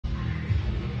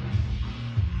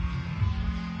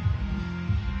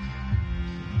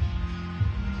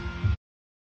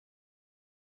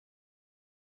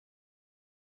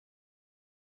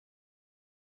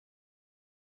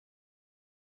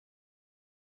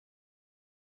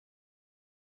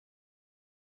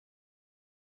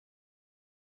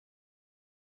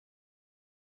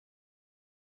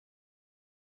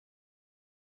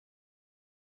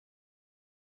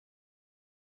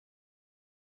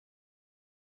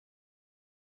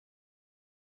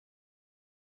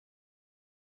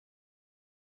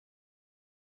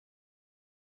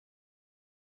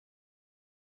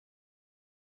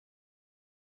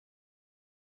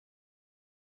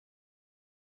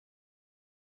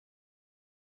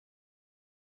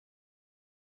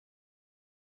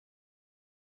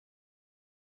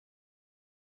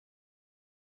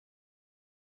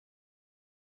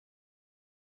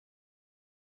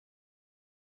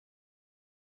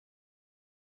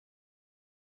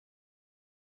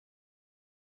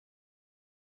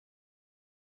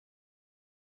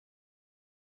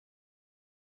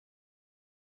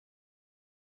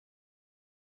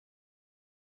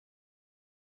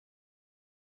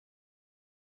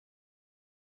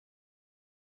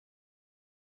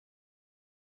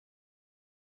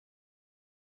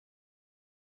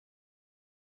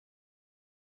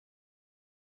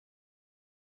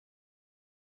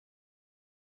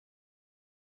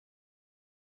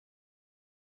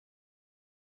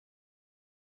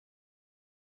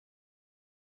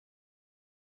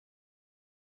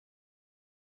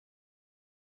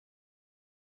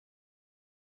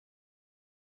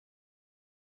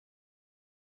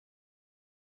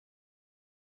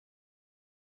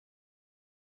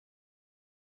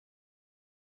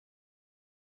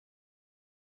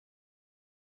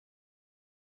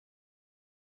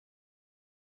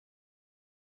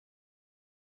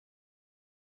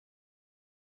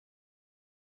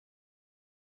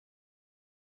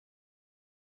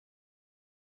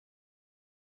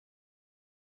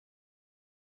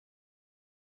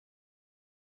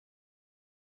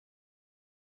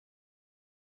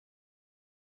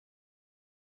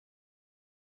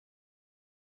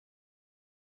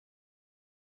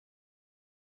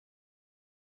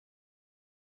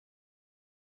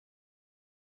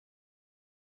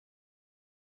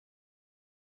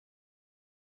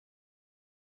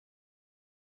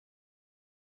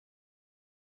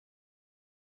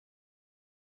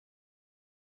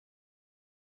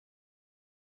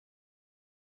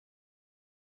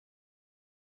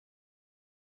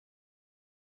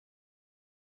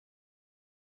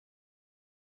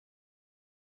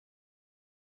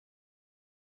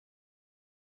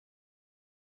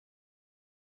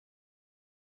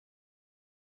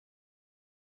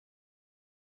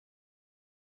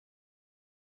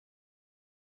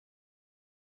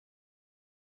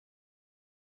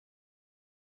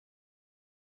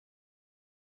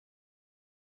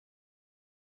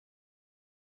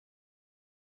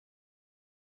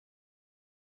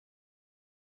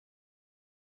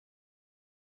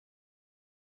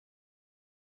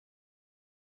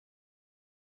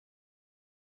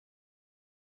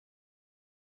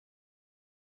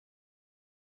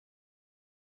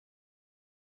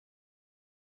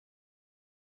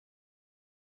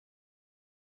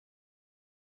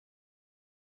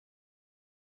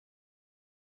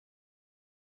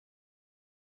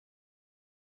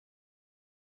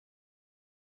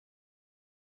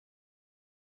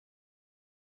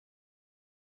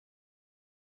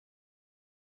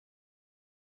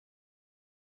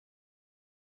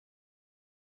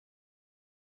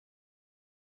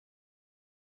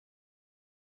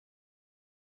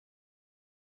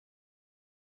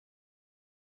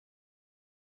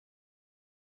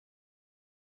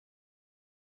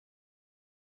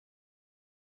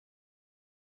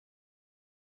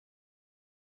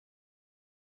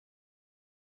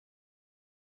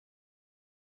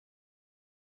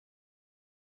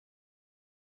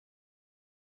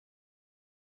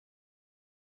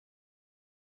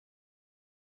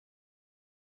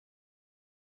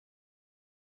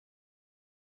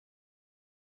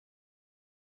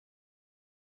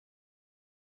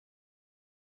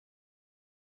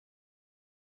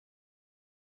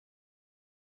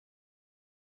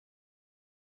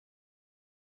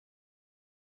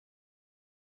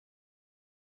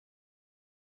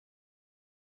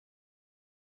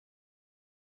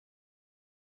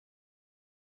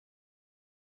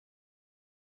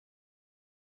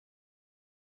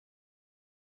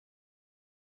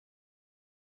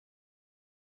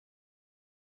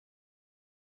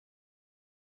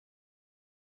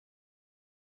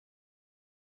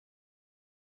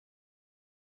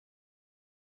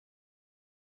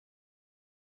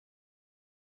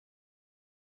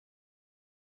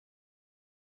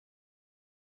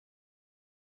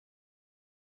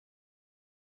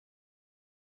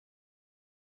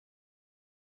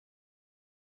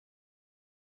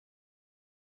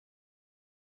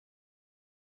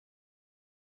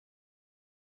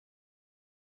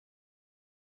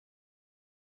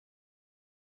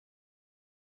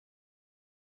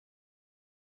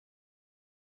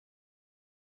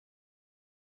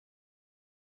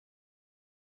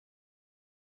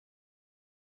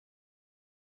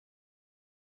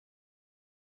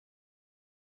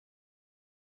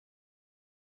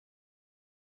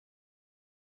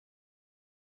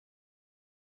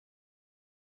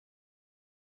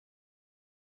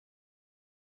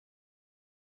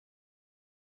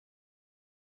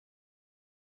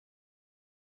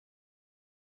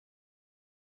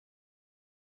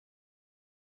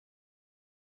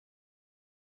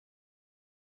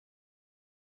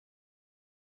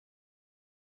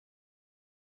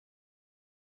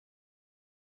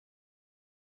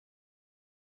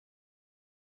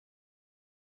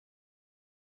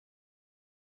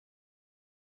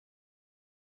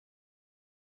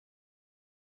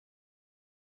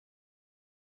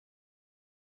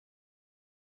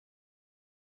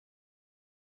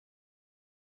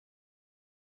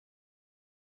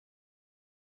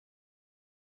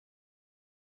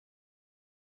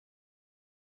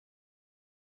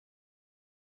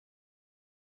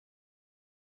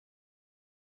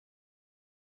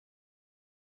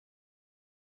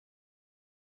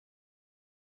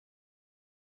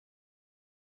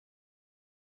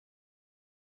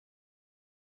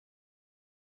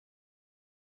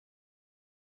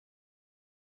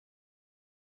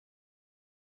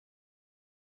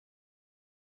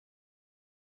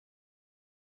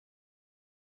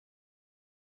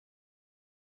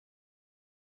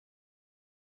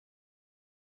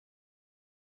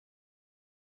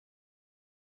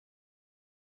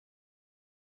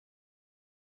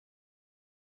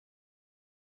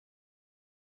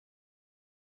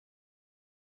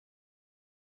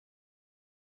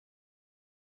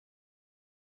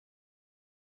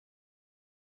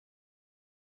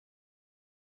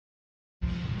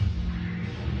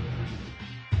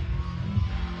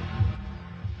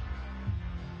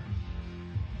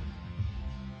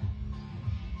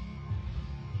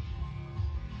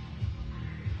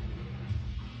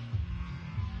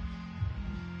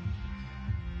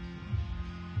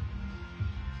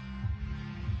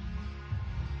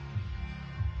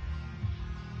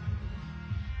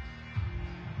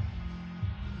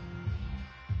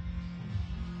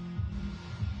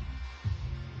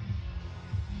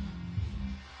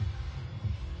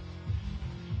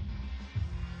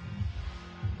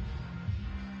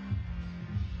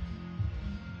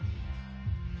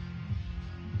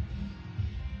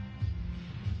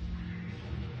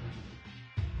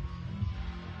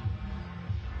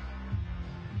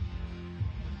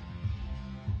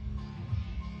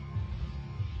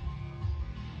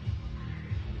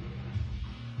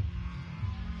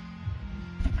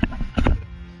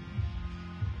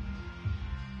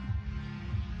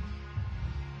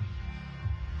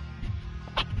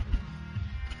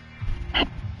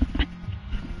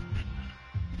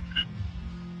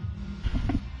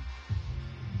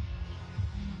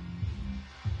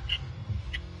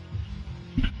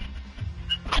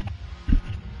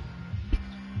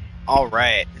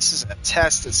Alright, this is a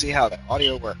test to see how the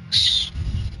audio works.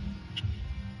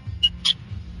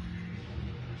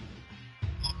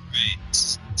 Alright, this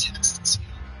is a test to see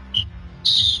how the audio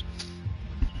works.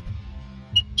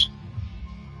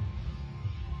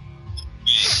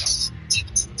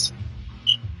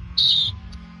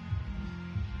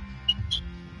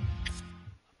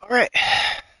 Alright.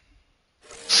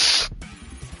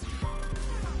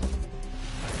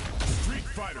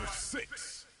 StreetFighter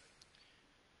 6.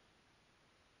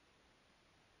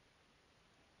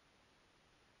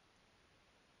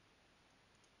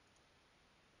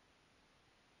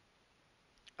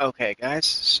 Okay, guys,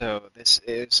 so this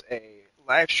is a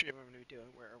live stream I'm going to be doing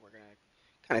where we're going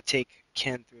to kind of take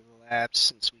Ken through the labs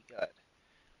since we got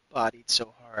bodied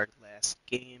so hard last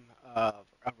game of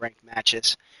ranked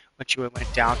matches, which we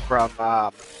went down from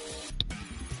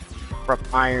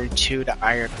Iron 2 to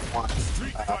Iron 1,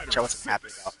 which I wasn't happy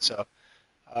about. So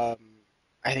I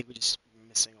think we just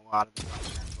missing a lot of the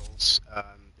fundamentals.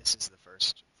 This is the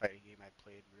first fighting game I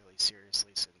played really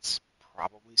seriously since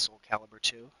probably Soul Calibur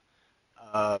 2.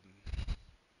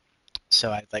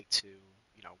 So I'd like to,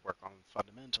 work on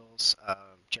fundamentals,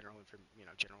 general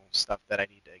stuff that I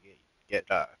need to get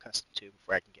accustomed to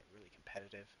before I can get really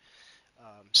competitive.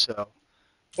 So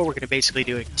what we're going to basically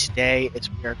doing today is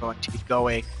we are going to be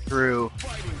going through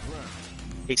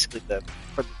basically from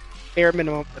the bare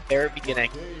minimum, the bare beginning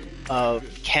of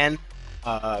Ken,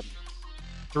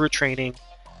 through training,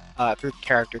 through the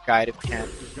character guide of Ken,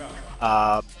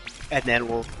 and then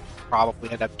we'll probably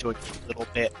end up doing a little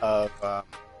bit of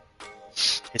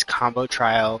his combo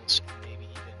trials, and maybe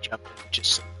even jump into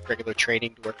just some regular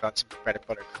training to work on some bread and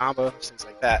butter combos, things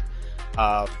like that.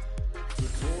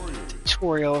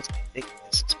 Tutorials. I think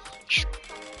this is pretty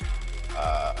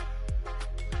straightforward.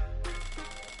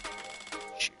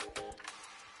 Shoot.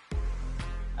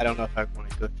 I don't know if I want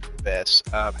to go through this.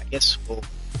 I guess we'll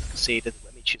see. Let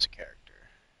me choose a character.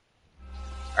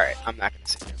 Alright, I'm not going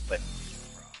to sit here and play.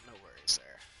 No worries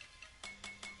there.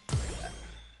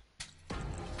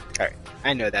 Alright,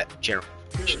 I know that general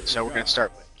information, so we're going to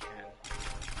start with Ken.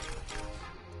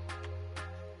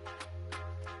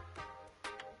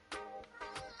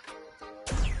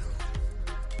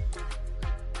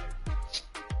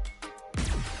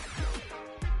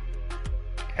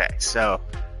 Okay, so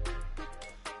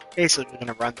basically we're going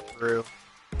to run through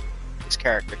his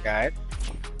character guide.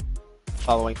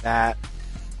 Following that,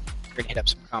 we're going to hit up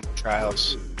some combo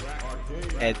trials,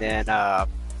 and then I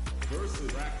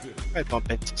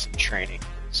bump into some training.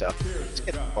 So let's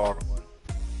get the ball rolling.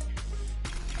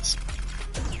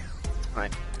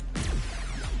 Time. Let's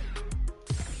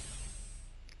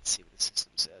see what the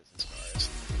system says as far as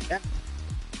Ken.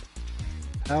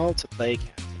 How to play Ken.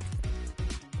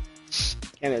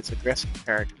 Ken is an aggressive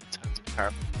character with tons of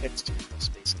powerful hits to fill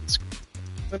space on the screen.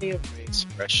 Plenty of ways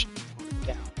to rush your opponent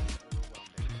down and overwhelm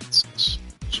their defenses.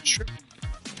 Which is true.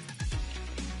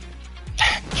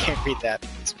 Can't read that.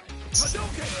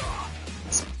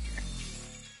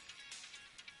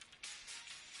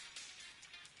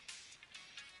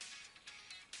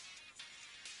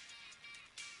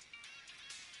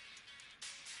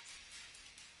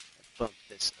 Bump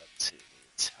this up to the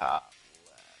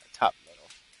top middle.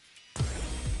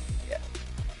 Yeah.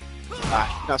 You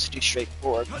can also do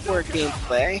straightforward core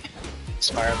gameplay,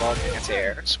 fireball,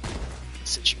 anti-airs,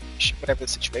 whatever the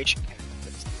situation can be.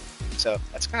 So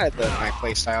that's kind of my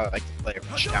play style. I like to play a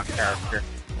rush-down character,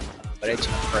 but I do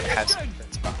prefer to have some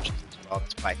defensive options as well.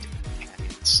 That's why I do Ken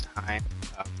this time.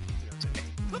 It's okay.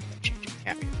 Changing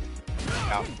cameo.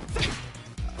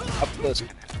 Up close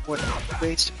kind of one of the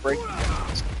ways to break down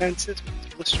his defenses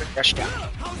with a rush down.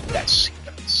 Yes, he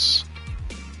does.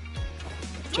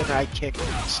 Jedi kick,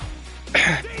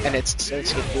 and it's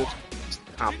associated with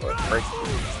the combo and break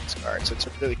the guard. So it's a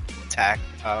really cool attack.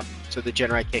 So the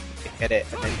Jedi kick, you can hit it,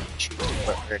 and then you can choose to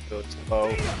put where it goes low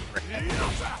or heavy.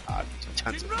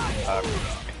 Tons of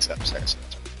mix-ups there. So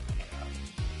it's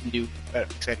a new,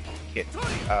 exciting kit, in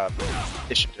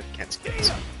addition to Ken's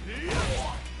kits.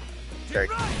 Very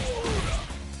cool.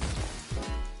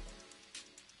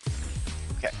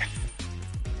 Okay.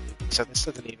 So this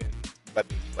doesn't even let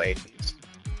me play these.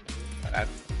 But I don't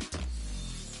know.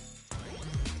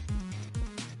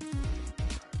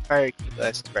 Fire key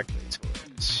blast directly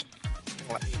towards.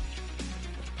 Let me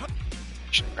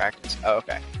actually practice. Oh,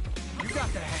 okay. You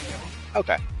got the hang of it.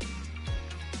 Okay.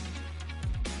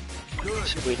 Good.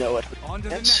 So we know what On to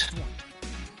the hits. next one.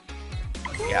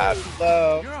 Yeah,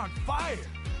 low. You're on fire.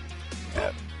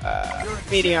 Yep.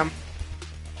 Medium.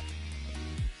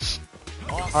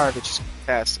 Awesome. Hard to just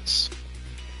pass this.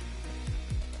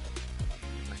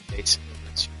 Basically,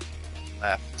 it's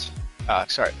left.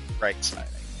 Sorry, right side.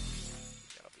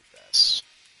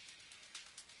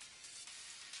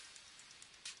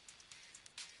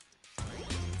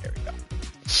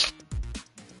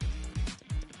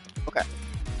 Okay.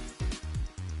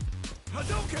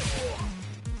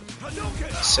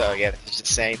 So yeah, this is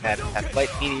just saying that have light,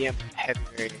 medium, heavy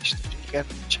variation of Hadouken,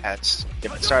 which has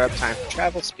different startup time and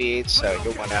travel speed, so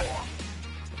you'll want to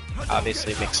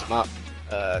obviously mix them up.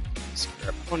 See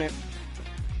your opponent.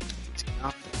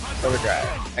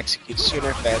 Overdrive. Execute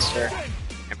sooner, faster,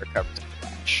 and recover to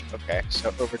flash. Okay,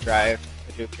 so overdrive,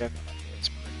 Hadouken, it's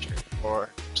pretty straightforward.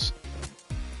 It's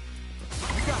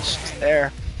just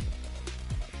there.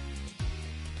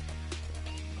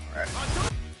 Alright.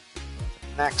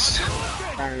 Next,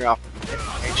 firing off with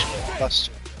information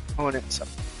cluster opponent,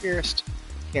 something pierced,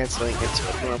 canceling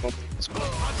into a normal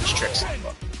move, tricks in the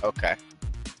book. Okay.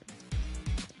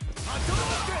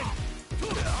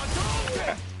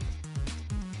 Okay.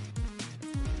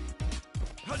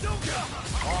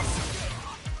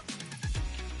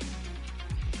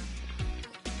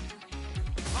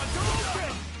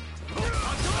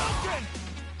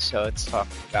 So it's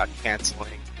talking about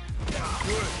canceling.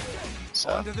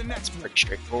 So that's pretty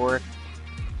straightforward.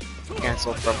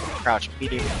 Cancel from crouch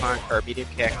medium punch or medium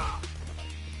kick.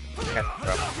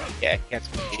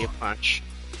 Cancel from medium punch.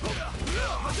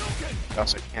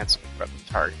 Also cancel from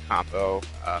the target combo.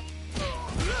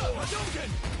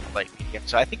 Light medium.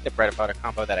 So I think the bread and butter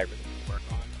combo that I really need to work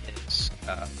on is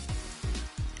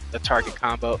the target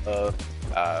combo of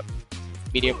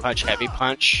medium punch, heavy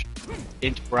punch,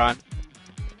 into run,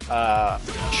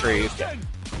 Shuriken.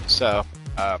 So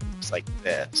it's like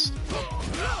this.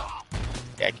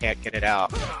 Yeah, I can't get it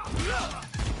out.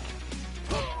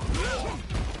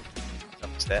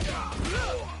 What's that?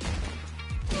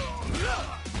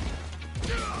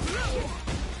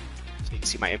 So you can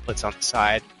see my inputs on the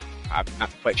side. I'm not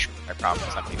quite sure what my problem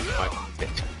is. I'm maybe going a bit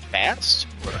too fast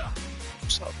or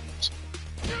slow.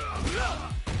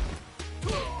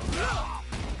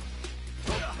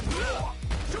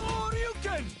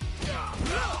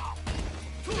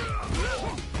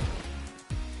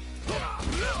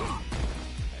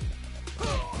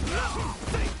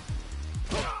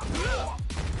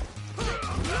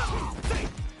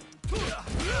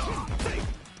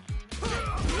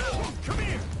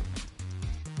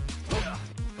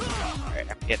 Alright,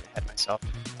 I'm getting ahead of myself.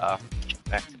 Jump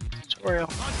back to the tutorial.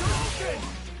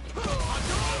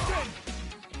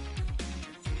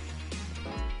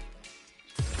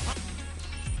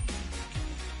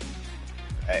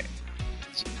 Alright,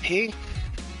 CP.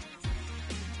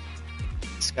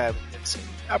 This guy will get some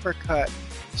uppercut,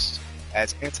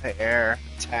 as anti-air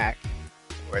attack,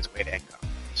 or as way to end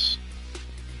combos.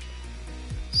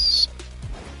 So,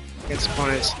 against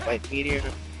opponents, light medium,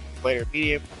 light or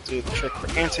medium, do the trick for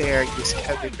anti-air, use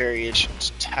heavy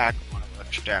variations, attack, one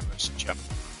extra damage, jump.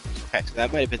 Okay, so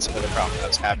that might have been some of the problem I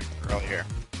was having earlier.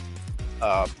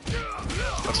 I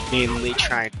was mainly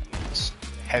trying to use the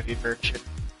heavy version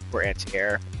for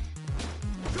anti-air.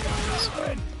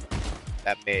 So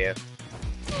that may have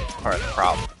been part of the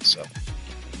problem. So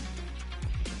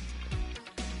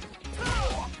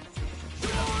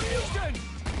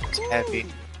it's heavy.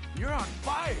 You're on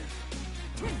fire.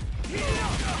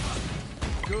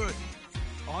 Good.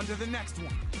 On to the next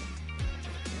one.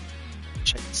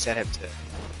 Check the setup to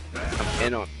come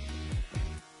in on.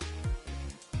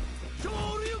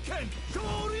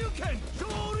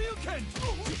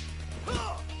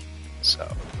 So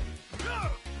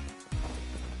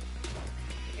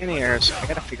in the air, so I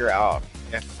gotta figure out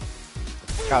if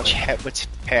crouch heavy, what's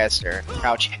faster,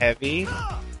 crouch heavy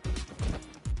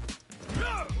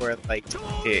or like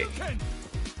big.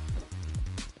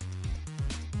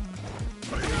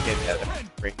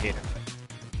 Bring it up.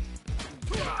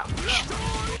 Ouch.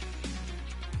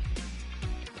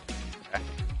 Okay.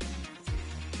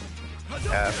 We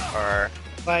have our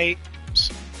light.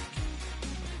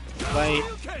 Light.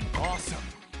 Awesome.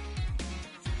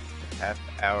 Have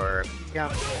our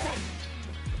medium.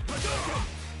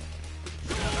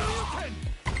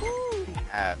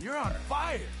 Have You're on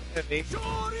fire. heavy. And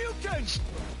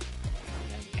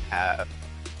then we have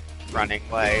running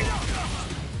light.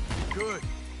 Good.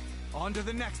 On to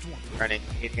the next one. Running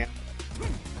medium.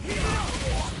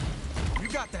 You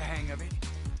got the hang of it.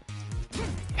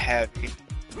 Heavy.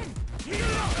 Okay,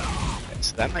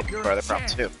 so that might be part of the problem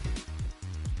too.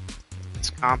 It's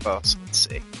combo, so let's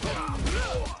see.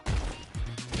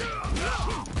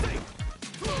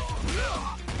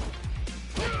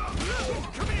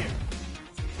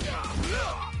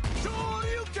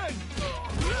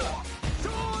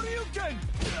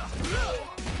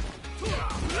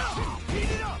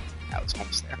 That was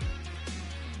almost there.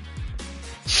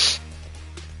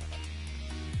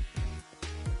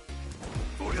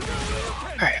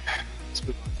 Alright, let's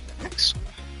move on to the next one.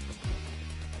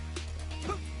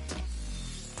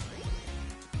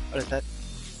 What is that?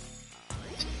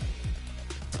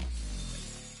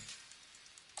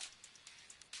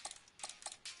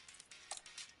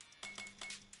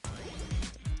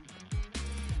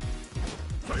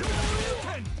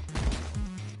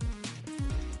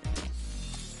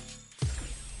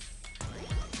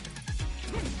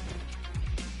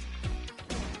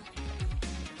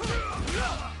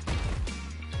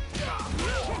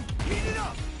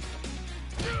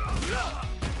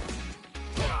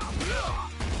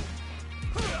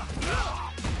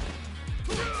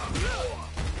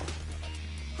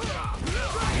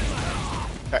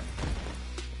 Okay.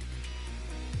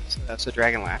 So that's the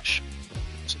Dragon Lash.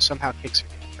 So somehow kicks are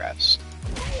getting pressed.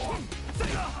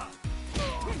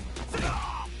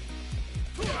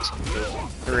 So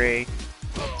 3.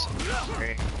 So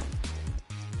 3.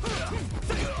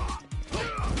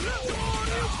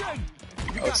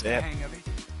 Oh, it's it.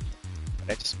 But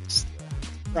I just missed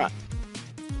the front.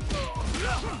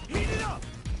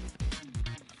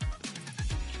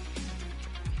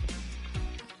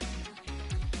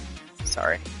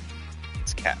 Sorry.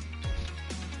 It's Cat.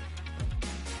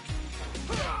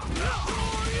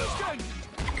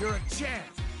 You're a champ.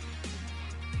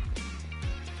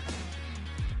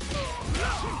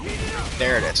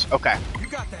 There it is. Okay. You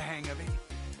got the hang of it.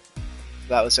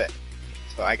 That was it.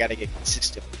 So I gotta get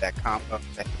consistent with that combo. I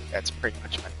think that's pretty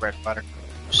much my bread and butter.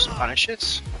 Just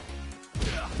punishes.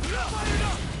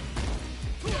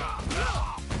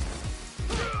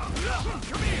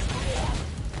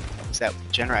 Is that with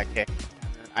the Genrai kick?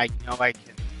 And I know I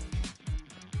can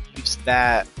use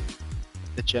that.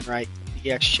 The Genrai,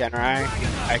 EX Genrai,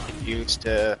 I can use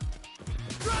to.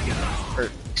 Or,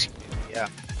 excuse me, yeah.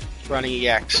 Running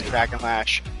EX, Dragon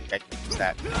Lash, I think I can use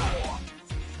that.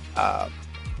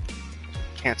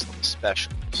 Cancel the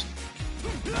specials.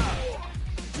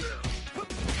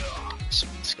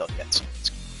 Skill gets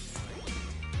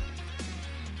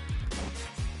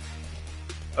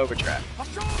Overdrive.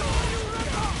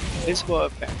 Visible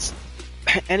offense.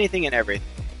 Anything and everything.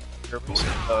 Purpose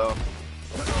flow.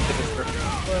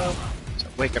 So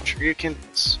wake up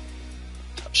shurikens.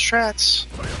 Top strats.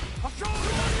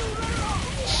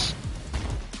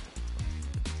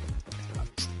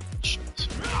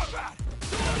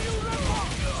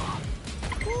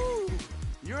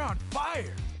 You're on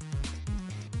fire.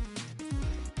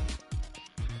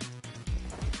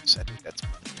 So I think that's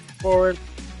forward.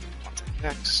 On to the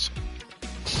next.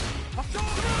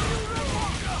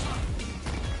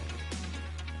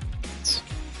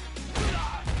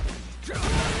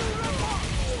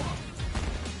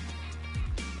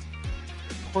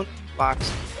 Opponent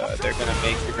blocks, they're gonna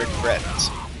make you regret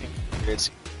this.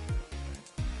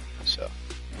 So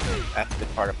that's been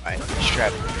part of my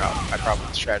strategy problem. My problem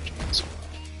with strategy as well.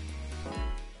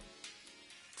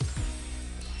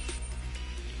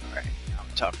 Alright, now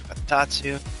we're talking about the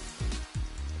Tatsu.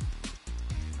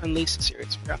 Unleash a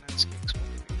series of groundhouse kicks when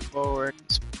moving forward.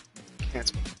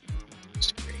 Cancel moves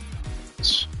to create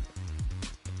combos.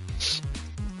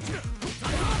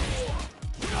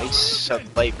 Nice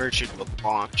light version will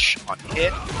launch on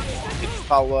hit.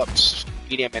 Follow-ups,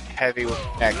 medium and heavy will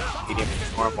connect, medium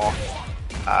and normal.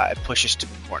 It pushes to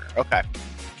the corner. Okay.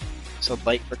 So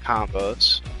light for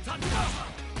combos.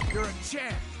 You're a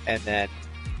champ. And then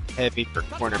heavy for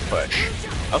corner push.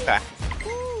 Okay.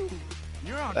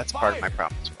 That's part of my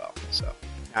problem as well. So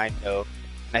I know,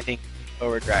 and I think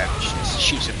Overdrive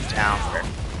shoots him down where.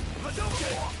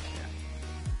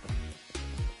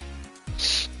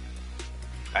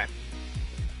 Okay.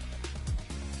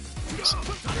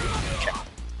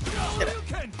 Get it.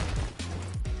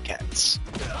 Cats.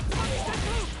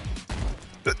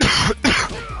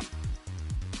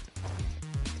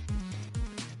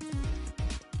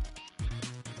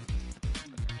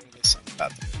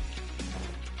 About the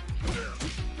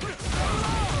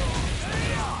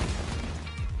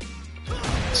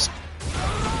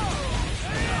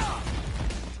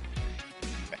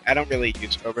I don't really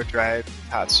use Overdrive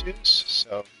Tatsus,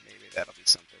 so maybe that'll be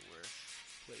something worth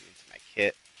putting into my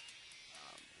kit.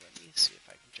 Let me see if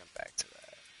I can jump back to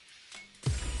that.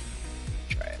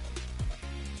 Try it.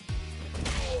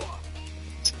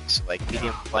 So like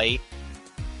medium light.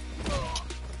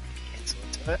 Cancel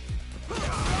into it.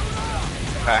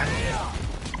 Okay.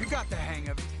 You got the hang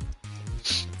of it.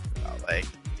 Like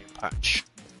medium punch.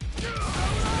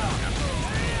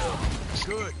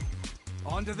 Good.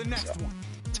 On to the next one.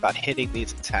 It's about hitting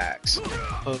these attacks.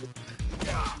 Poke.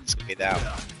 It's gonna be that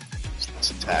one.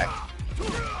 This attack.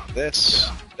 This.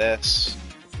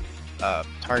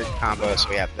 Target combo, so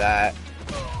we have that.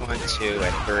 1, 2,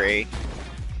 and 3.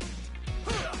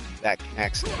 That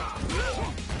connects.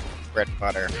 Bread and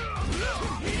butter.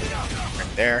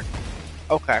 Right there.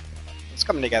 Okay, it's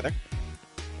coming together.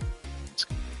 It's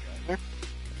coming together.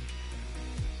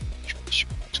 Make sure this shit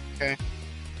looks okay.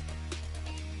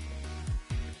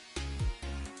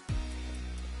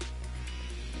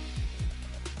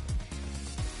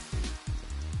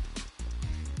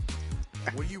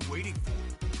 What are you waiting for?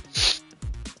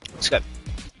 It's good.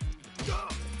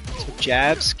 So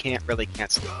jabs can't really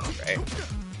cancel, right?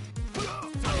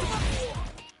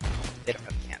 They don't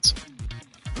have cancel.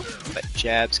 But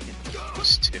jabs can be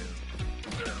used to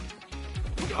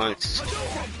 1, 2,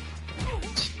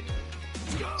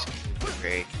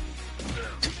 3,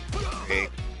 3,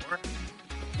 4.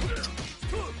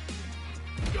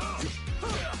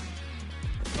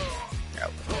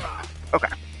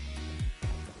 Okay.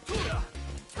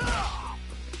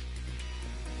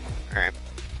 Alright.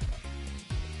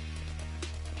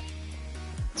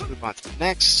 Let's move on to the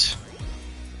next.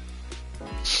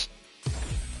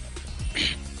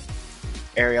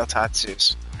 Aerial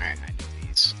Tatsus. Alright, I know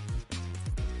these.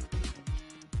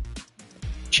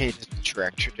 Changes the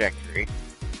trajectory.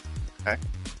 Okay.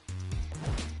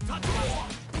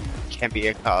 Can be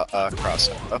a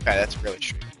crossover. Okay, that's really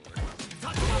straightforward.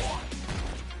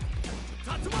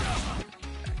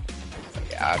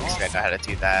 Yeah, obviously I know how to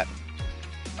do that.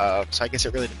 So I guess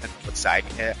it really depends on what side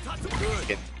you hit. You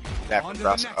can do that for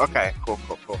crossover. Okay, cool.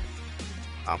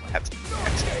 I have to do the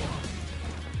exit.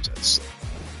 So it's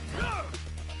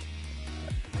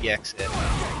exit,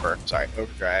 or sorry,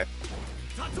 overdrive.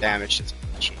 Damage doesn't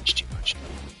really change too much.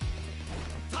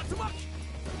 You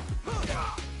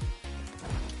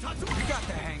got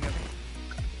the hang of it.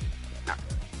 Not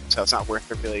really. So it's not worth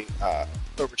to really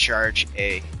overcharge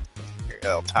a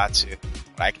aerial Tatsu,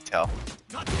 what I can tell.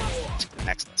 That's what the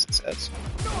next lesson says.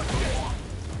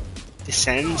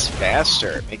 Descends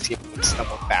faster, makes you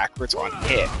stumble backwards on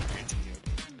hit.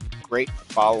 Great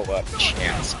follow-up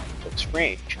chance at close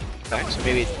range. Okay, so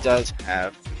maybe it does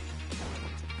have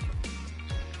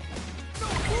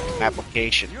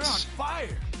applications. You're on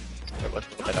fire. So with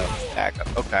a little bit of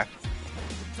backup. Okay.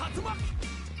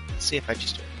 Let's see if I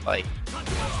just do it light.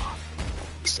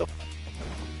 Still,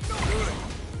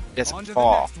 it doesn't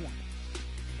fall.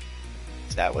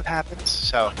 Is that what happens?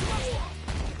 So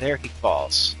there he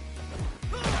falls.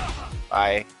 If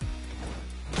I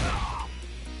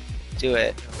do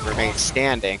it, remain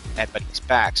standing, but he's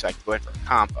back, so I can go in for a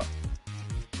combo.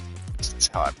 This is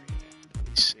how I'm reading it. Let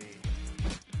me see.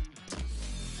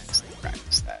 Next,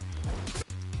 practice that.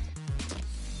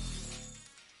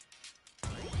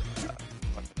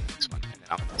 What the next one, and then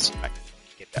I'm gonna see if I can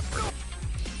get that working,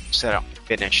 so I don't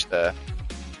finish the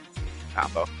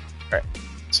combo. All right.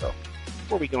 So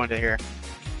before we go into here, I'm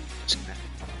just gonna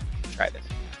try this.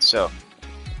 So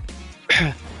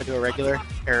I do a regular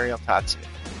aerial Tatsu.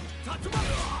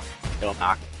 It'll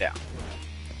knock him down.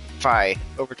 If I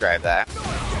overdrive that,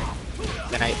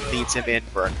 then it leads him in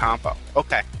for a combo.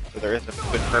 Okay, so there is a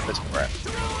good purpose for it.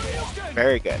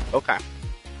 Very good. Okay.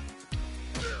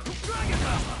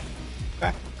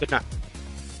 Okay, good enough.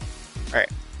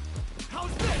 Alright.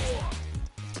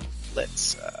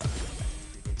 Let's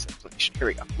read this explanation. Here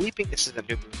we go. Leaping, this is a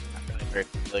new move. I'm not really very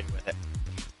familiar with it.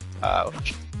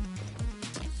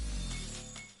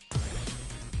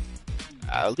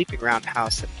 Leaping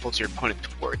roundhouse that pulls your opponent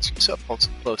towards you, so it pulls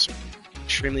him closer.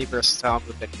 Extremely versatile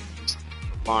move that can be used to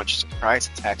launch surprise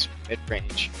attacks from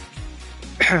mid-range.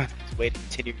 It's a way to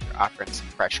continue your offensive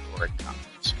pressure or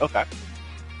combos. Okay.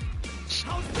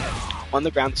 On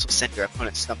the ground, this will send your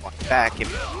opponent stumbling back,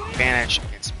 giving you advantage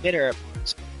against mid-air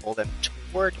opponents and pull them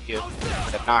toward you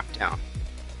for the knockdown.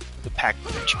 The pack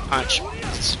punch punch,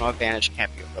 it's a small advantage,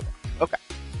 can't be overlooked. Okay.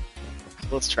 So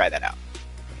let's try that out.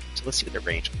 So let's see what the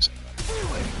range looks like.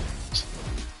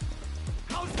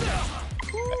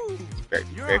 Okay.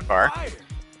 Very far.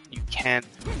 You can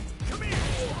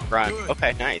run.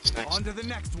 Okay, nice. On to the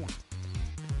next one.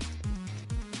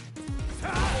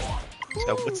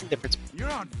 So what's the difference You're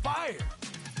on fire.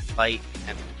 between light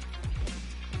and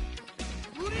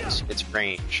its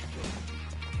range?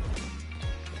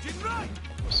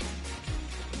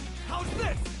 How's this?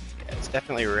 Yeah, it's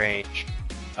definitely range.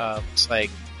 Looks like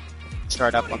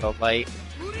start up on the light.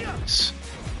 It's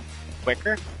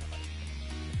quicker,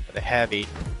 but the heavy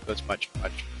goes much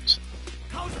faster.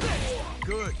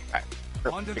 Good. Okay,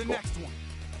 On to the cool. next one.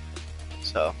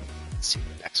 So let's see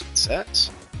what the next one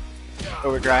says.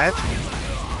 Overdrive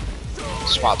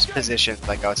swaps positions,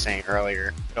 like I was saying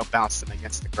earlier. It'll bounce them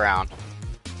against the ground,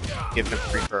 give them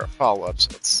free for a follow-up. So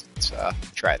let's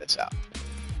try this out.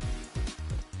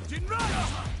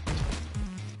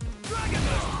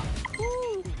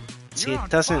 See, it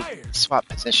doesn't swap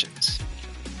positions.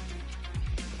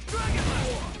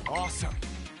 Awesome.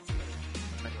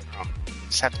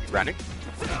 Just have to be running.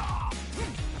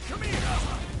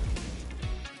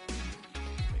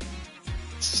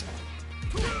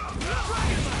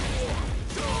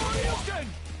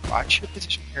 Watch your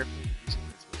position carefully using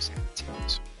this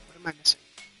moves. What am I missing?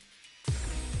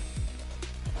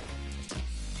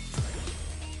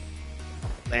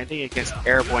 Landing against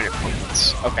airborne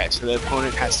opponents. Okay, so the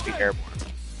opponent has to be airborne.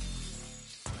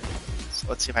 So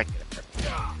let's see if I can get it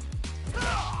airborne.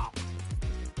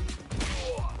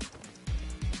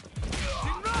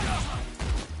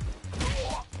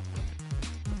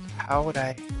 How would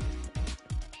I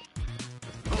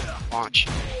launch?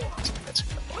 That's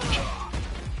good launch.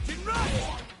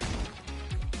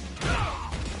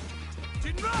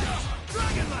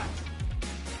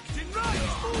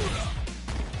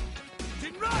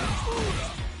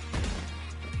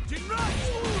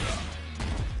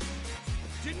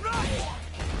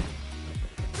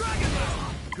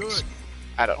 Good.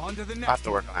 I don't know. On to the I'll next have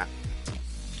to work on that.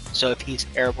 So if he's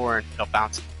airborne, he'll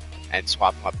bounce and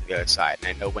swap him up to the other side.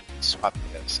 And I know when he's swapped to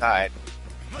the other side,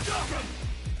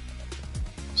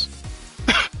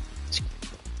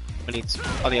 when he's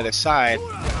on the other side,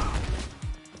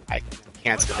 I can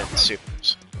cancel it in the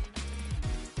supers.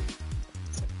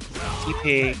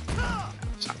 TP. No,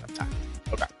 it's not enough time.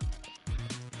 Okay.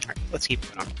 Alright, let's keep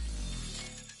moving on.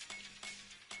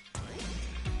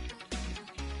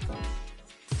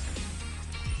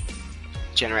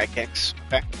 Generate kicks.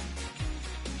 Okay.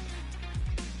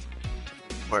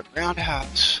 Or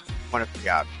roundhouse. One of three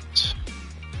options.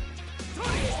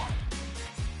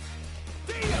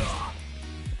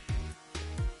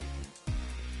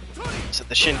 So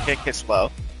the shin kick is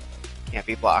low. Can't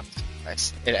be blocked.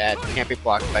 Can't be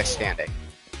blocked by standing.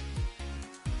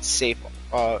 Safe.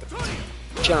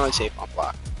 Generally safe on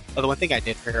block. Oh, the one thing I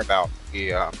did hear about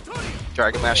the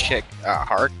Dragon Lash kick,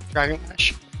 hard Dragon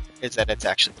Lash, is that it's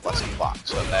actually plus on block.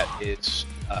 So that is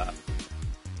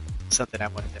something I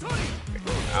wanted to make in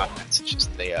offense. It's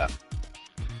just the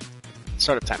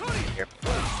startup time here.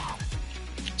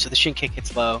 So the shin kick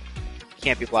hits low.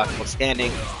 Can't be blocked while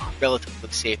standing. Relatively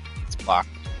safe. It's blocked.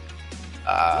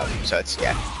 So it's,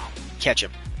 yeah. Catch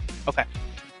him. Okay.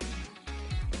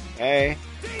 Okay.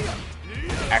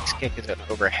 Axe kick is an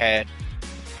overhead.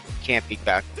 Can't be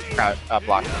blocked by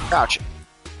crouching.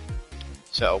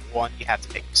 So one you have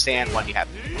to make him stand, one you have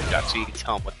to duck, so you can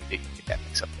tell him what to do. You get that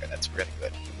mix up there. That's really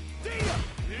good.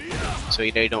 So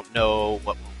you don't know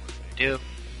what we're going to do.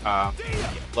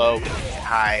 Get low, we can get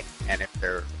high, and if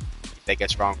they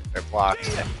gets wrong with their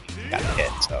blocks, then we got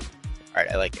hit. So, all right,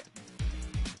 I like it.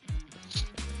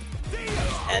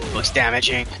 And most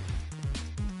damaging,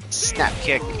 snap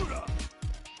kick.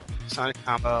 Sonic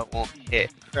combo won't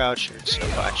hit crouchers, so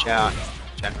watch out.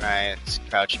 Genrai,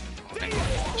 crouching opponent.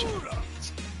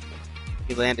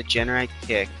 You land a Genrai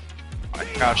kick on a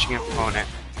crouching opponent.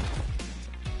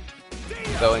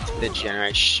 Go into the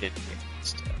Genrai shin kick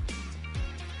instead.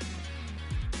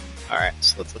 Alright,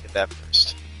 so let's look at that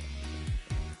first.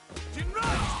 There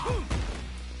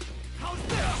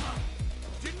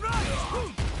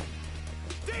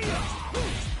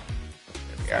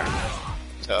we are.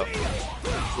 So,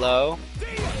 low,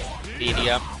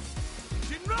 medium,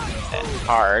 and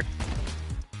hard.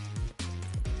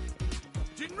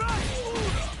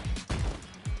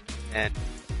 And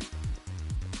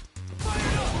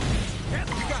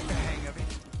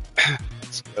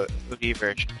let's go OD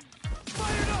version.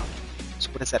 So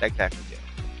what does that exactly do?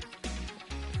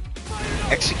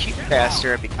 Execute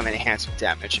faster and become enhanced with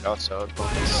damage. It also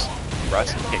bonus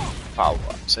thrust and kick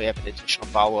follow-up. So you have an additional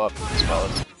follow-up as well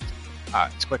as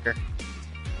it's quicker.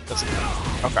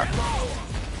 Okay.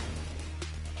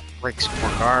 Breaks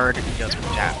more guard and deals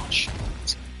more damage.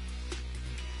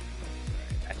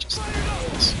 That just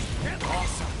is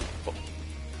cool.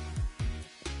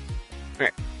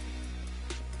 Alright.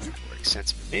 That works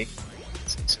sense for me.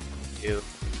 So we do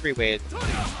 3 ways.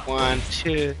 1,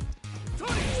 2.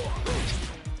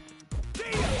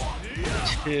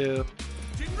 2.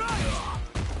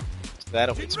 So that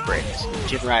always breaks.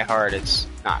 Jinrai hard is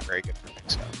not very good for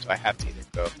mix up, so I have to either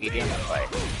go medium or light.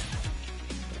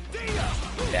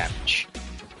 Damage.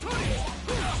 So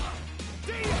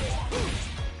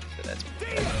that's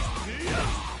pretty good.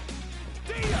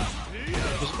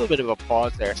 There's a little bit of a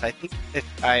pause there, so I think if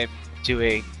I'm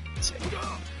doing, so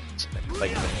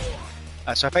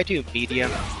if I do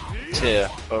medium to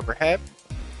overhead,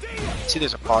 see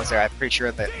there's a pause there. I'm pretty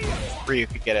sure that Ryu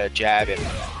could get a jab in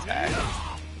that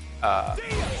attack.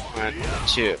 1,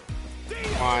 2,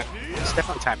 1. It's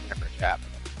definitely time for a jab.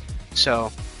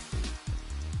 So,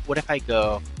 what if I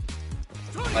go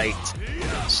light,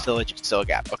 still a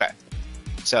gap? Okay.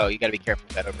 So you gotta be careful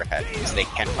with that overhead because they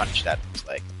can punish that. It's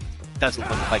like doesn't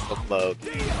look like the low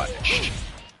being punished.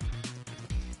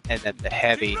 And then the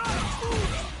heavy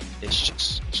is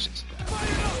just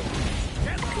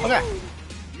okay.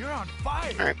 You're on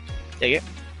fire. Alright, take it.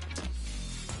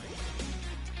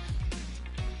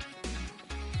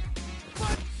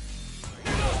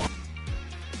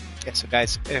 Yeah, so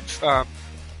guys, if you're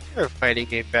a fighting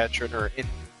game veteran or a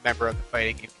member of the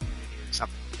fighting game community or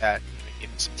something like that, you want to give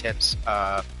me some tips,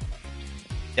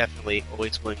 definitely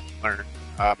always willing to learn.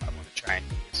 I want to try and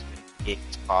make as many games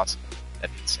as possible. That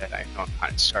being said, I know I'm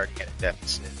kind of starting at a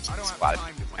deficit. Since a lot of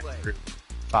people went through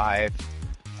 5,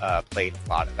 played a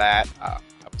lot of that. I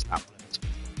was not one of those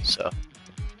people. So,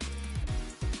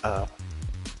 yeah,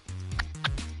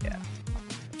 I'm going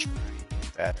to try and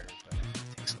get better, but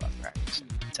it takes a lot of practice and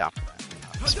time for that.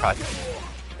 It's probably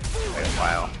quite a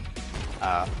while.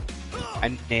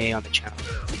 I may on the channel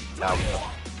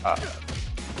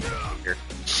here.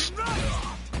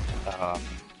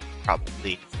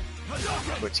 Probably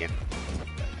towards the end of the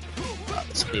month.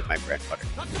 This will be my bread and butter.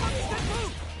 Or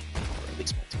at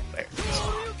least multiplayer. So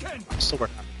I'm still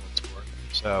working on the world tour.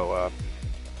 So,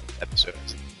 episode I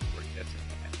was working at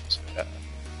episode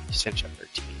just finished up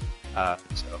 13.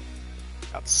 So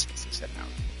about 6 to 7 hours.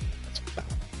 That's what I'm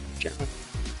generally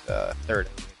the third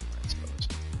of it, I suppose.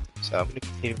 So I'm going to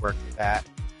continue to work with that.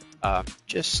 I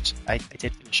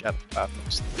did finish up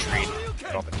most of the training,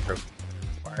 got all the trophies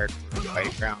that are required for the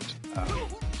fighting ground.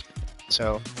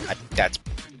 So I think that's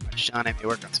pretty much done. I may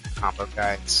work on some combo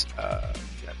guides.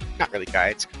 Not really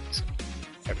guides, because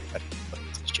everybody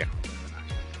plays is generally better than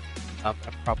I am.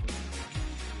 I'm probably going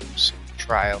to do some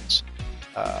trials,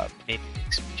 maybe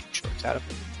make some YouTube shorts out of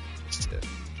it, just to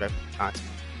drive the content.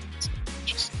 It's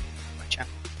interesting on my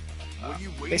channel.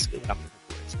 Basically what I'm looking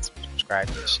for is some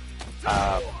subscribers.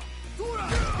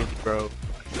 Really grow a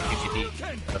community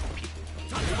of people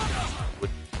who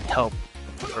would help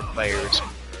for players, or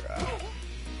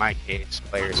in my case,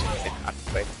 players who have been out of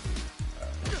the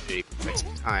community for quite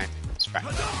some time, just trying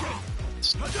to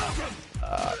somebody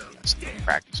to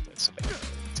practice with, somebody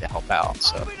to help out.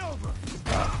 So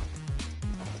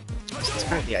that's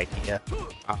kind of the idea.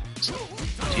 So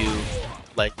do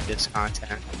like this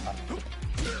content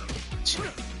to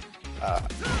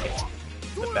get to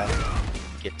the better,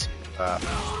 get to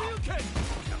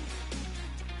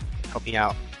help me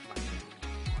out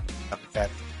on the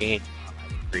better game. I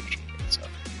would appreciate it. So,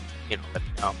 let me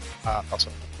know. Also,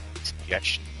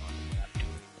 suggestions on what I'm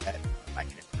doing that I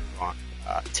can improve on,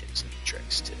 tips and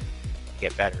tricks to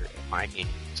get better at my game.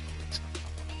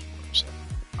 So,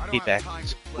 feedback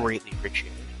is greatly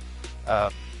appreciated.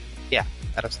 Yeah,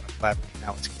 that was enough collaborating.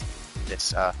 Now let's continue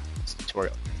this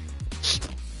tutorial.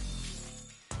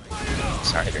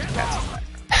 Sorry, there's cats in the background.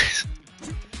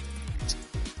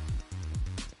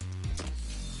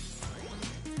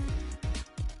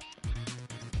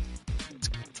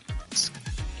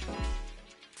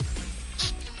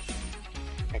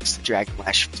 Next, the Dragon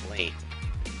Lash Flame.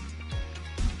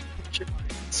 What's your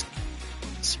mind on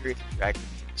the series of Dragon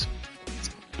Games?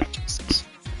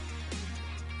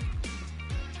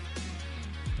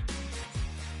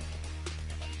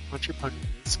 Punch your punch in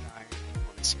the sky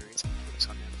on a series of games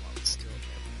on them while it's still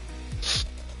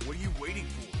available. What are you waiting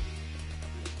for?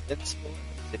 Invincible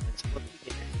at the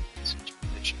beginning in switch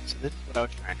positions. So this is what I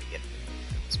was trying to get. It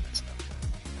was messed up.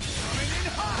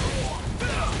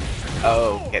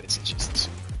 Oh, okay, this is just the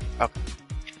super. Okay.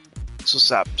 This will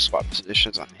swap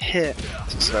positions on the hit.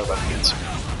 This is what I love against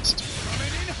super.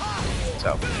 So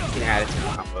you can add it to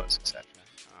combos, etc.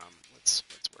 Let's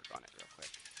work on it real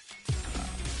quick.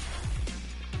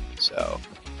 So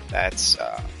that's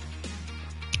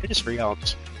just for y'all,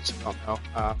 just so y'all know.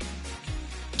 I'm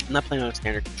not playing on a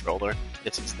standard controller.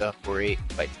 This is the 4-8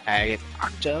 by Tag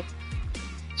Octo.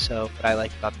 So what I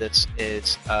like about this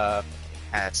is it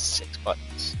has 6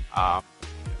 buttons. Got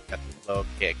the low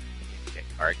kick, medium kick,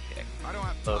 hard kick,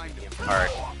 low, medium,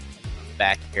 hard. On the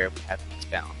back here we have these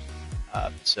bound.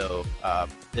 So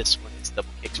this one is double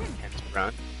kicks we can to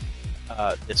run.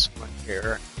 This one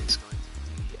here is going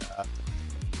to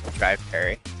be drive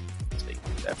parry. So you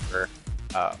can do that for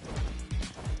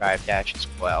drive dash as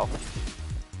well.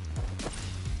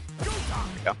 There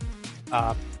we go.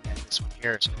 And this one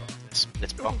here, so on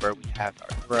this bumper we have our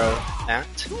throw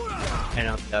that, and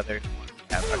on the other one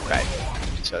we have our drive.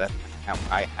 So that's how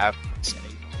I have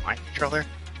setting on my controller.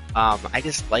 I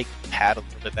just like pad a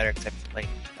little bit better because I've been playing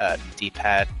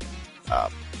D-pad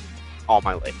all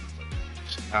my life.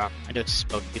 I know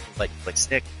most people like to play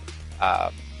stick,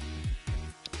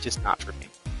 just not for me.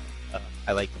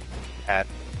 I like D-pad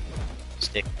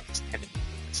stick. I just tend to be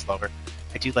a bit slower.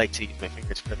 I do like to use my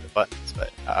fingers for the buttons,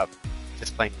 but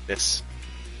just playing with this,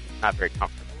 not very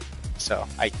comfortable. So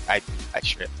I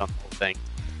straight up done the whole thing.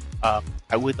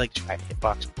 I would like to try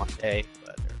Hitbox one day,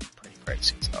 but they're pretty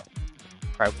pricey, so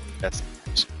probably won't invest in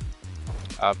them soon.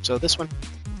 So this one,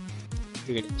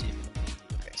 you're gonna do.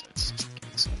 Okay, so it's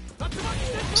just so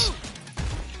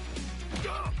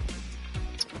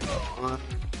on.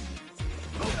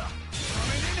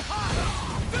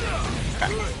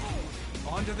 Okay.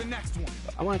 On to the next one.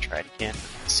 I want to try it again.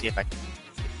 See if I can.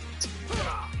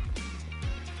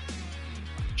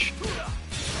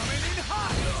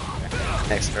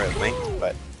 Next throw linked,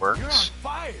 but works.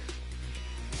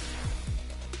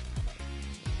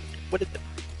 What did the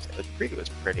preview say? The preview was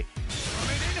pretty.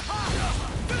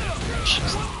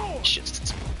 It's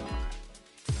just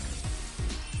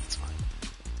it's fine.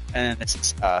 And then this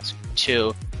is Super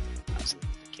 2. Obviously, the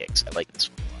kicks. I like this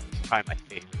one a lot. It's probably my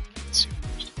favorite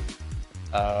Supers.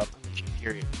 Unleashing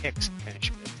Fury of Kicks and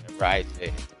finish with a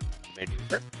Rising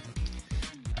Maneuver.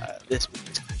 This move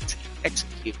is quick to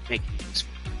execute, making it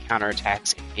useful for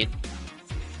counterattacks and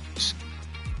in-moves.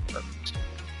 Perfect.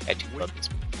 I do love this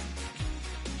move.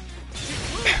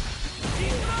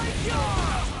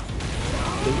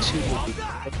 Those who will be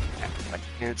by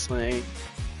canceling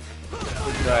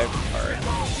drive card.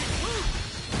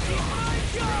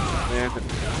 And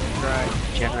drive,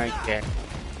 generate kick.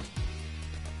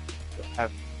 You'll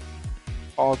have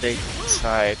all day to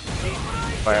decide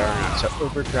fire around. So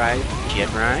overdrive,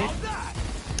 Jinrai,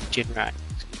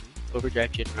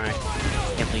 overdrive, Jinrai,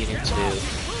 can lead into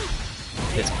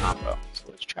this combo. So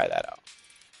let's try that out.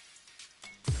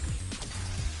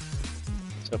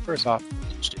 So first off,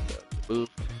 let's just do the move.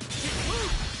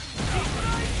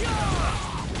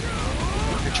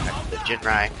 And try the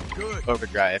Jinrai,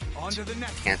 overdrive,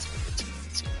 cancel it.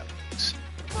 Let's see how that works.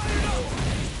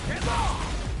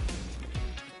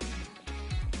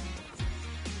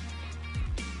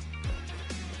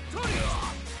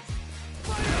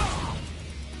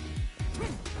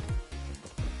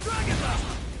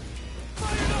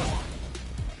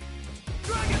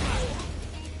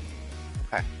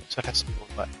 Okay, so it has to be one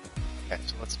button. Okay,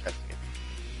 so let's try this again.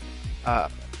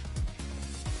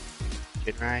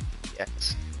 Jinrai,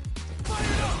 yes.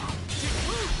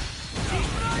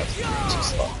 That's too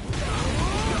slow.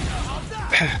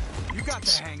 You got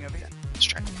the hang of it. Yeah, let's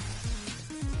try it.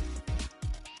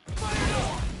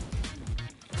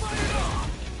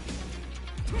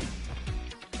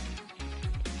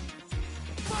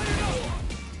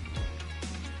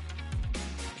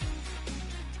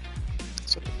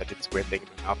 So I did this weird thing in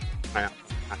my mouth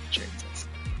concentrates. That's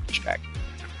distracting.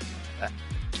 That.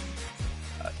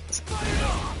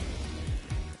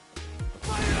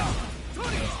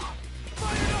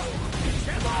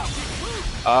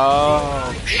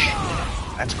 Oh, shit.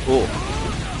 That's cool.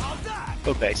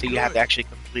 Okay, so you have to actually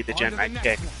complete the Genmai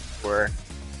kick for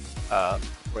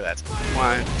that's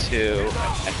 1, 2,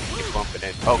 and keep bumping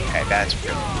it. Okay, that's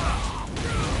really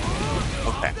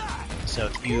cool. Okay, so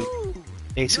if you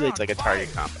basically it's like a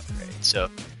target combo, right? So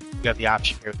you have the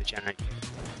option here with the Genmai kick.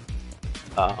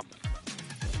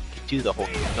 You do the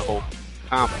whole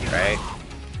combo, right?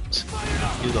 So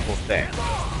do the whole thing,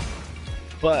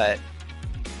 but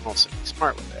you can also be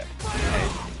smart with it.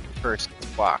 And first it's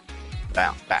block,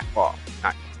 back off,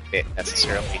 not hit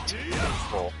necessarily to the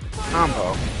full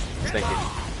combo, because they can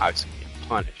obviously get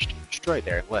punished and destroyed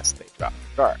there unless they drop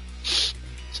the guard.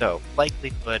 So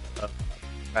likelihood of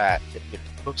that,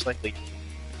 most likely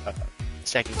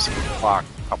second single block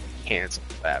probably cancel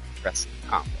that rest of the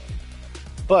combo.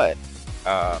 But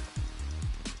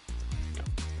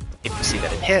if you see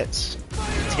that it hits,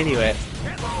 continue it,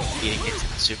 beating it to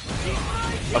the super.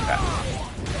 Okay,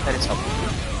 that is helpful.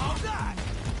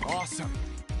 Awesome.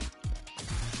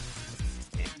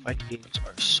 Man, fight games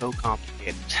are so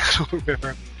complicated. I don't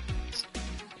remember.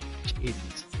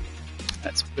 Jesus,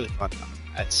 that's really fun though.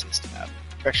 That's just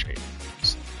frustrating.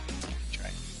 So, try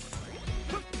it.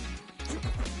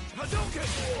 Let's go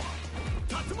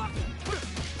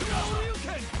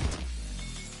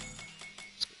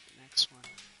to the next one.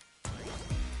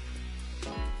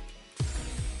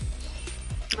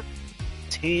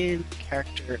 10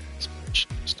 character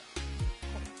exploration stuff.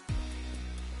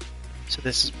 So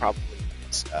this is probably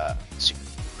super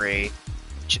great,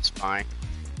 which is fine.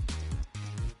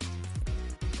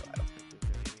 So I don't think we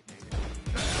really need anything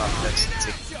about this. It's a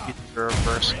you can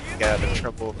reverse, you get out of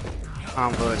trouble,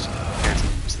 combos, and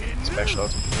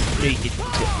specials. You can get it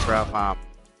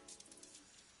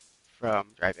from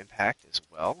Drive Impact as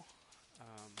well.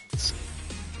 Let's see.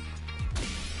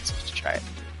 Let's just try it.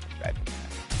 Drive Impact.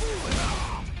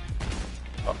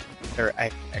 Oh, sorry,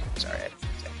 I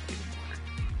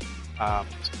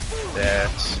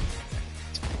this.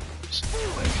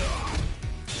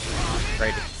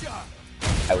 Right.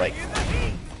 I like that.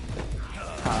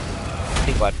 I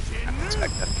think a lot of people kind of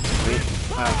expect that.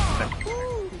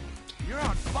 You're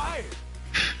on fire.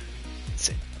 That's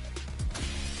it.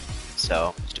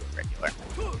 So let's do it regular.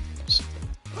 So,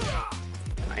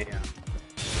 my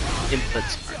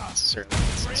inputs aren't necessarily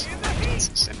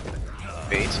consistent with the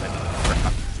base, so I can work on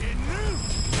that.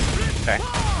 Okay,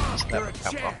 so that worked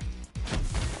out well.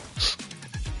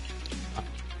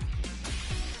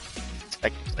 So I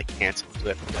can just like cancel into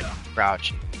it with like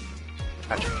crouching.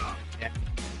 Yeah.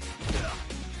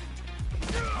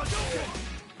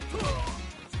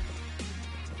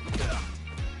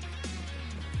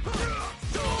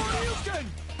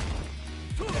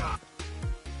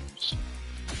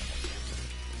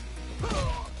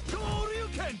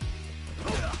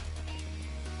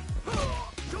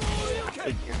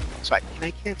 So can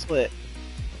I cancel it?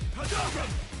 I'm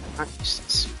not used to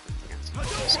super cancel.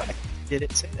 So did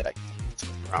it say that I can cancel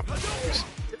it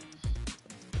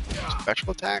from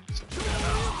special attacks?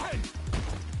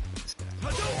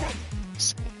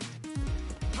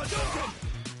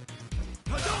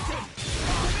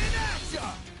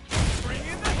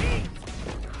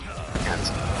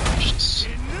 Cancel. Just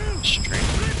straight.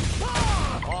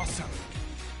 Awesome.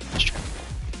 Straight.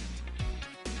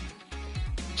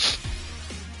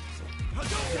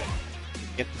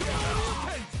 Get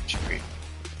straight.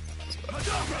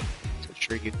 So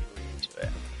sure you can read into it.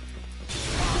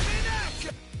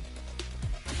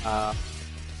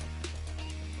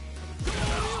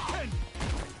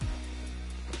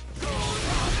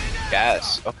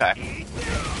 Yes, okay.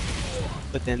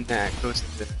 But then that goes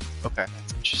into okay,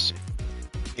 that's interesting.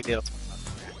 Maybe it'll talk about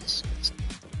the grants.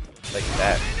 Like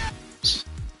that. It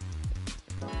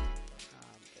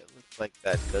looks like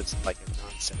that does like a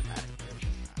non-cinematic version.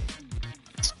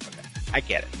 Okay, I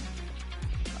get it.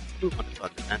 Move on to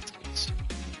fundamentals.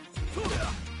 So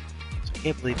I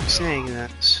can't believe you're saying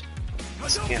that.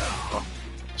 This can't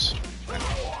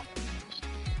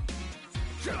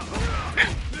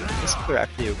This is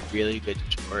actually a really good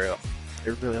tutorial. I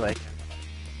really like it.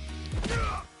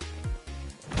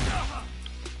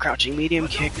 Crouching medium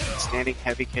kick, standing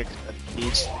heavy kick are the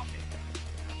keys to the kick.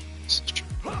 This is true.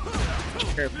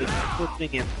 Carefully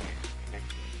flipping and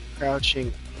connecting.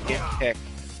 Crouching medium kick,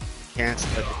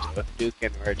 cancel it into a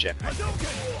Dukin or a Genite.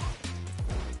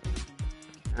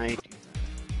 Can I do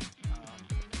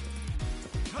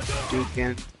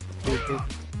that? Dukin.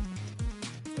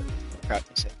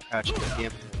 Crouching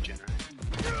medium and a Genite.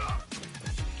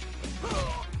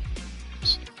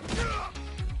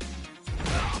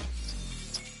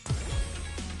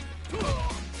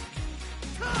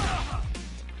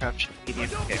 Crouching medium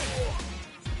kick.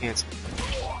 Cancel.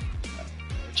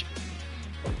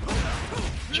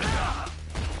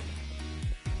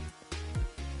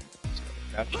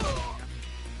 Crouching.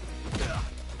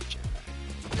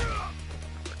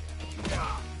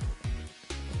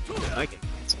 I can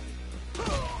cancel.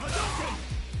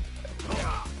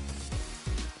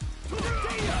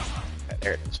 Okay,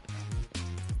 there it is.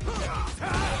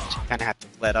 So you kind of have to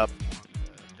let up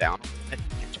down a little bit. You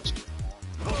can't just do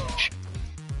all motion.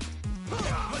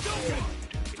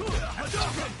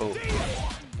 Oh.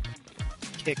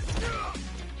 Kick.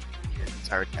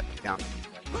 It's already got the down.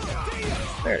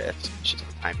 There it is. It's just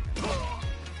the timing.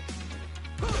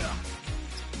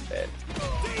 Bit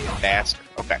faster.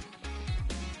 Okay.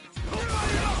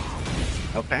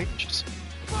 Okay, interesting.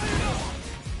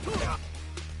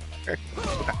 Very cool.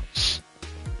 Okay.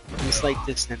 From a slight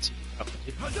distance, you can probably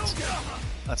do this.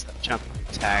 Let's have jumping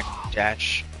attack,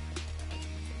 dash.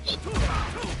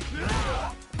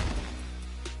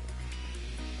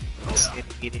 Standing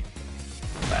medium,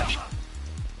 flash.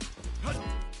 Let's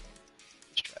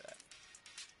try that.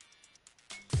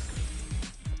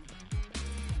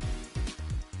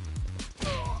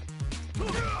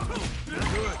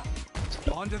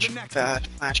 On to the next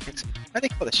flash kicks. Why do they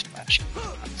call this flash kicks?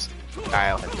 Honestly,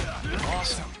 Dial had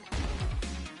Awesome.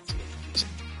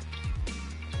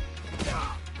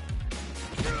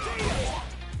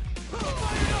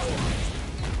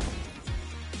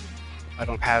 I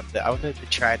don't have the. I wanted to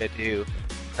try to do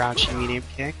crouching medium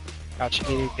kick, EX,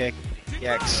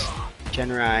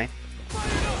 Genrai,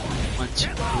 1, 2,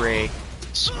 3,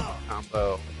 super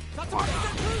combo,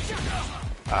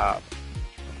 1.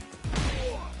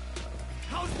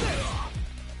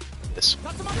 This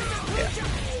one. Yeah.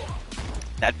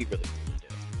 That'd be really cool to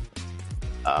do.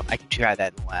 I can try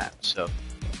that in the lab. So,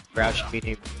 crouching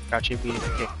medium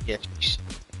kick, EX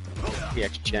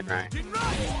Genrai.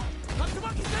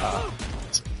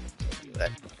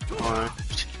 Like 1,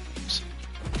 2,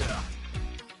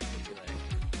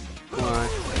 1.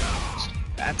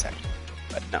 That's actually,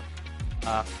 but no.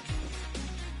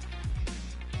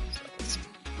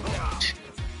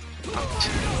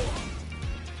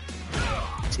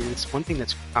 See, this one thing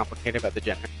that's complicated about the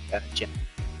gen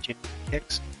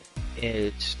kicks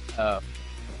is so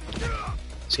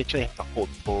you actually have to hold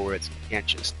forwards. You can't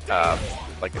just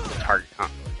like a target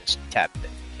combo, just tap the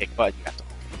kick button. You have to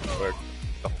hold forward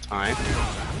the whole time.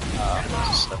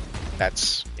 So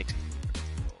that's makes it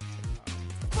difficult.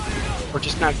 Or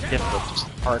just not difficult, just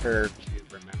harder to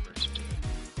remember to do.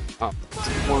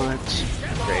 1, 2,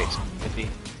 great. So maybe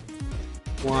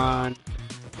 1,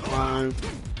 1, 2,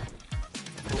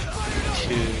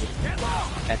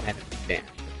 and then bam,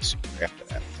 super after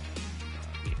that.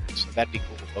 So that'd be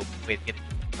cool. Oh, way to get it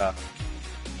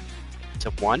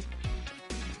to 1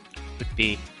 would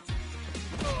be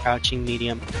crouching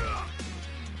medium,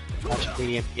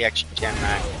 reaction jam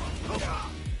rack.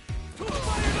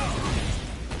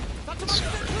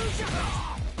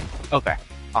 Okay,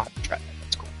 I'll have to try that.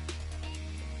 That's cool.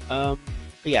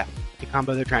 But yeah, the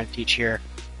combo they're trying to teach here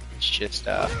is just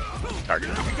target.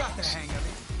 You got the hang of it.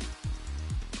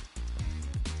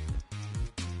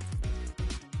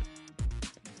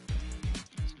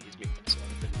 Excuse me, it's a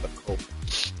bit of a cold.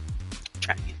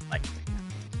 Trying to get the mic right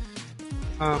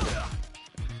now.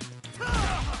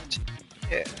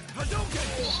 Yeah.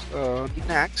 So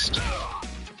next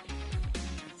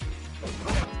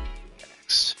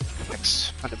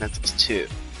fundamentals 2.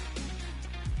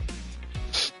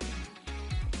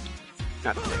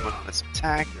 Not the one that's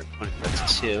attack, your opponent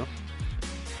that's 2.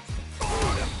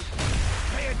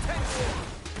 Pay attention.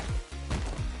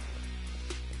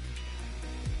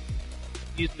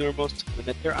 Use normals to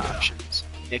limit their options.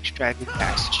 Mix driving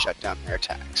attacks to shut down their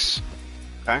attacks.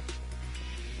 Okay?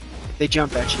 If they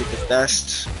jump at you, the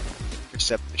best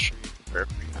intercept the stream for a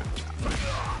free knockdown.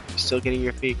 You're still getting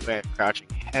your feet wet, crouching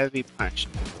heavy punch,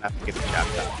 enough to get the job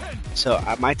done. So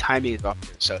my timing is off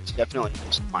here, so it's definitely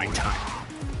just my time.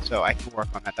 So I can work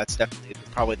on that. That's definitely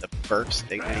probably the first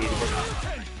thing I need to work on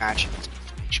in my match is to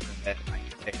make sure that my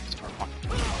players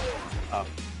are on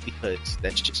because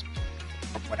that's just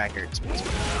from what I hear it's supposed to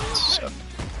be. So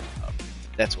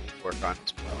that's what we'll work on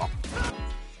as well.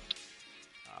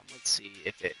 Let's see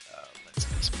if it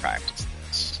lets us practice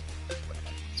this.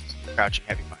 Crouching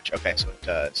heavy punch. Okay, so it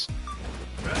does.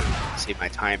 Let's see my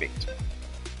timing.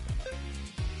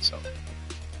 So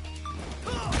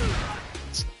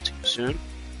it's too soon.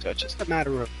 So it's just a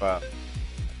matter of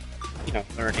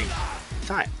learning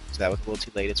time. So that was a little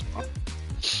too late as well.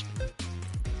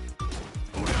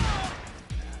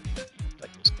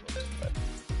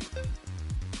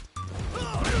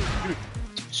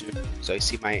 Too soon. So you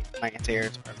see my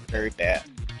anti-airs are very bad.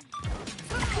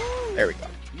 There we go.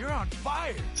 You're on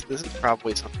fire. So this is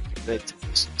probably something good to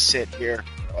just sit here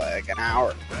for like an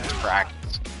hour and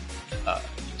practice.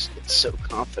 Just get so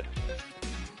confident.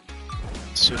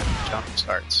 As soon as the jump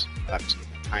starts, I'm just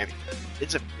getting the timing.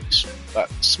 It's a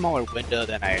smaller window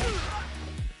than I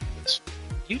was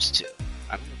used to.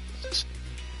 I don't know if this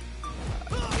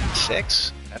is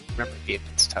 6. I don't remember a game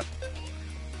that's tough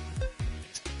before.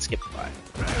 Skip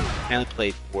 5. I only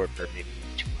played 4 for maybe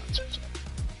 2 months or so.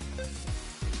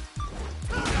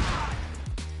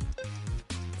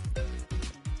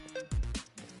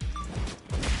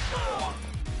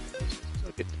 So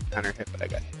good counter hit, but I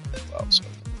got hit as well, so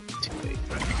too late.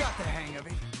 You got the hang of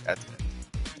it. That's it.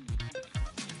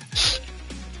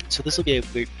 So this will be a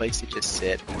great place to just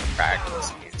sit and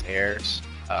practice anti-airs.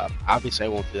 Obviously I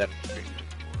won't do that in the stream to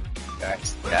bore you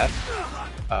guys to death,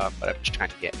 but I'm just trying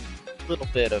to get a little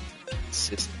bit of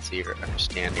consistency or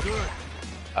understanding.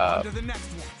 On to the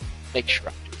next one. Make sure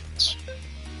I'm doing this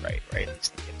right, at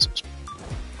least to get some speed.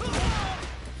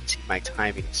 See, my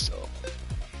timing is still...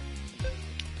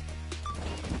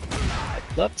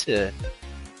 I'd love to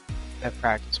have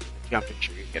practice with the jumping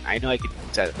shuriken. I know I can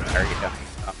set a target down.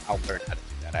 I'll learn how to do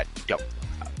that. I don't know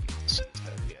how to use the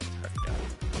target down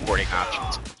boarding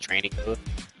options in the training mode,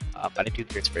 but I do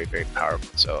hear it's very, very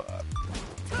powerful. So,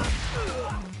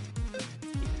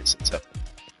 since I'm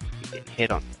getting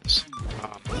hit on this,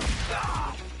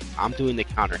 I'm doing the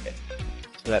counter hit.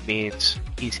 So that means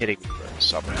he's hitting me first,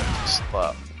 so I'm going to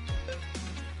slow.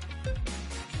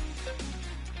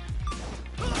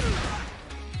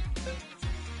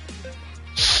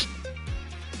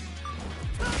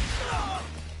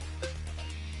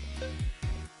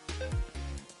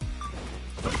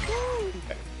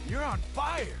 Okay. You're on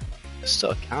fire.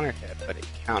 Still a counter hit, but it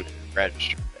counted and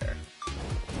registered there.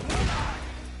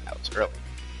 That was early.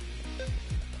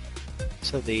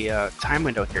 So the time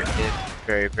window here is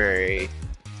very, very,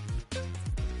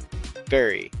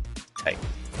 very tight.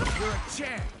 You're a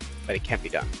champ. But it can be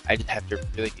done. I just have to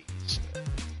really get used to it.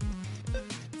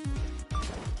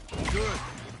 Good.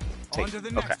 On to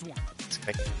the next one. Let's see if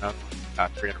I can get another one.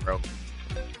 3 in a row.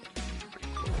 Pretty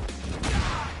cool.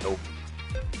 Nope.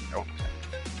 Nope.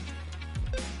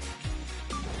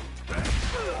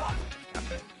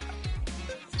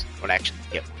 Don't actually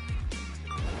get one.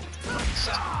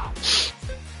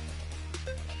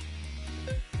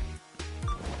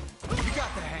 You got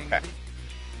the hang. Okay.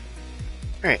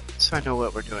 Alright, so I know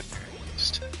what we're doing here.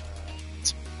 Just,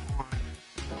 let's move on.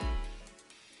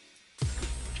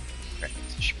 Right,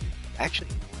 actually,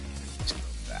 you know what? Let's go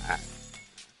back.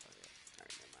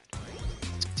 Alright, never mind.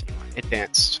 Let's continue on.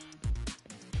 Advanced.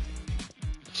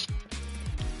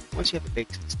 Once you have the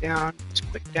basics down, use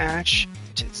quick dash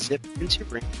to zip into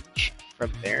range.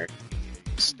 From there, you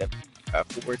can use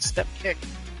forward step kick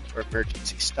or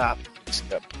emergency stop.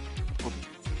 Step.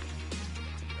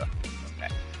 Okay.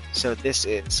 So this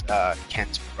is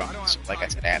Ken's run. So like I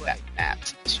said, I have that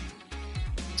mapped to,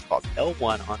 it's called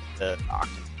L1 on the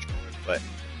Octane controller, but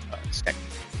it's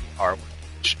technically R1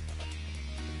 position.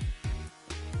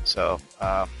 So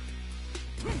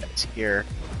that's here.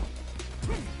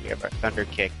 We have our Thunder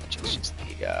Kick, which is just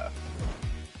the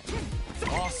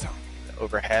Awesome. the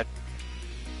overhead.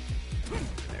 And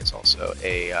there's also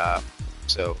a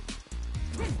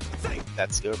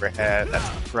that's the overhead, that's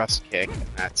the thrust kick, and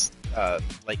that's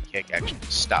light kick actually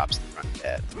stops the front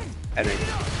head. And then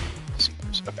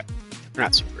supers, okay. They're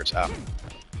not supers,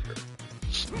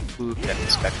 move that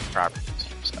inspected properties,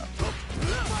 so.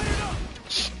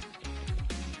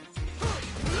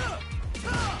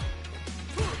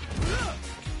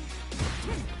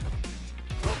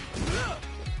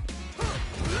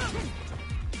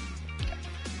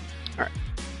 Alright.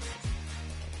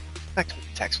 Back to what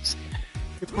the text was saying.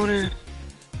 Your opponent.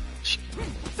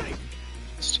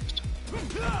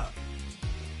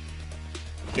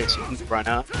 Okay, so you can run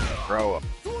up and throw up.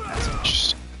 That's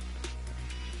interesting.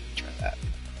 Try that.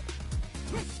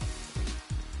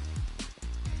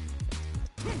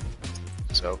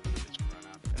 So, just run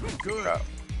up and Good. throw.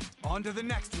 On to the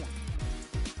next one.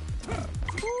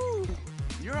 Woo,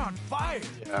 you're on fire.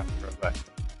 Yeah, throw back.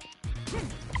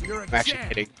 You're a I'm actually champ.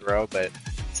 hitting throw, but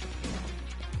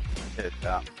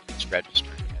it's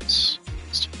registering as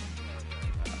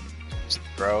it's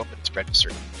throw, but it's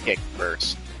registering kick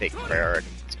first. Take priority.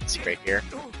 As you can see right here.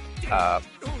 I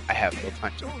have no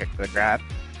punch and kick for the grab,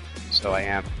 so I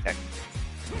am technically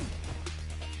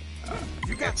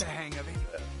You got the hang of it.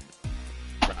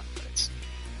 run, but it's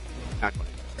not going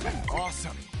to grab.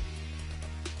 Awesome.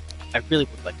 I really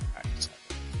would like to practice that.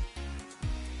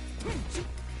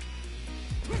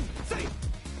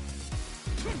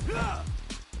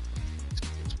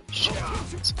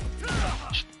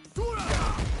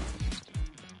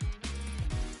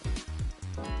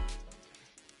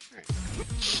 Alright.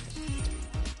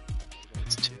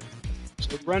 That's 2.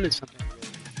 So run is something really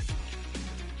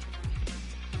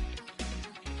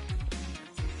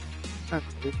not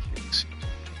really kicks.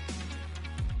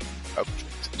 Oh,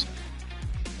 tricks, I'm sorry.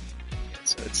 Yeah,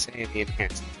 so it's saying the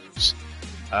enhanced moves.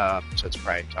 So it's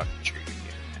probably talking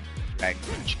Shoryuken and Dragon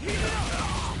Punch.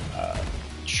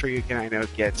 Shoryuken I know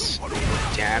gets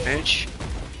damage,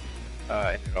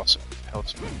 and it also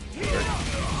helps with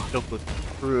it'll go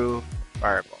through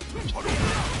Fireball.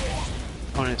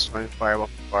 Opponents throwing Fireball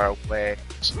from far away.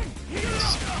 So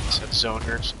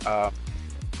zoners.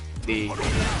 The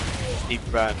deep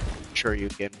run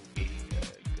Shoryuken would be a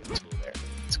good tool there.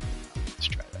 Let's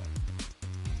try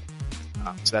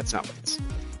that. So that's not what it's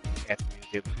asking me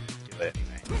to do, but do it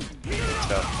anyway.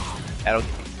 So that'll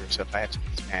get me through. So if I have to be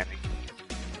spamming,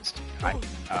 I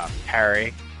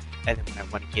parry, and then when I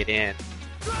want to get in,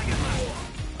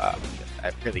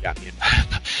 I've really got me in.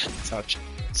 That's all I'm trying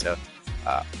to do. So,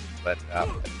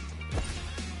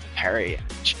 parry and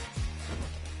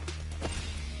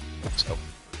so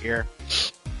here,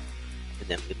 and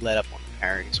then we let up on the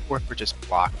parries, or if we're just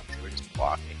blocking, so we're just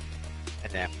blocking,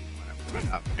 and then we want to run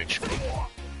up and make sure we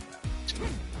walk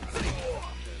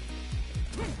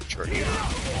sure you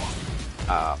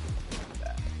that.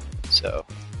 So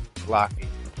blocking,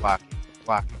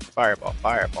 fireball,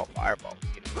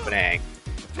 bang,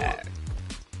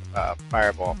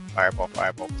 and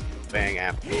fireball, bang,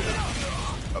 and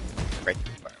right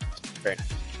through fireball. Very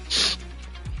nice.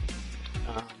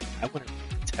 I want to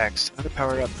text another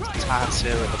power up with Tatsu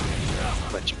and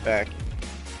flinch back.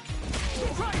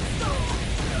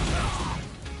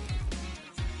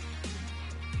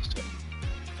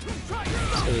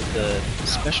 So the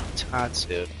special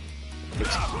Tatsu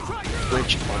takes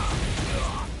flinch one,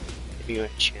 giving you a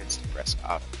chance to press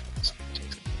up. So it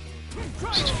takes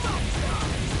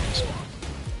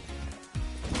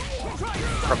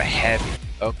from a heavy.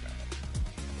 Okay.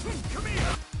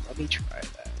 Let me try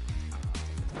that.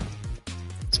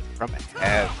 So from a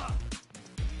heavy.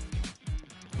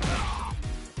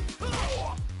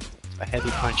 a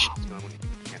heavy punch is the only one you can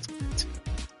cancel it.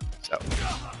 So,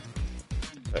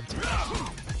 but,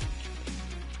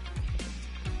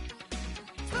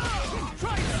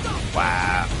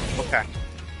 wow. Okay.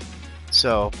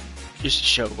 So, just to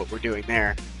show what we're doing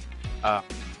there.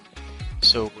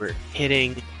 So we're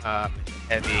hitting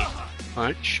heavy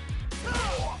punch,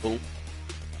 boom,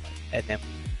 and then we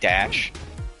dash,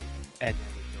 and then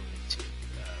we go into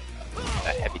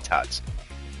that heavy tots.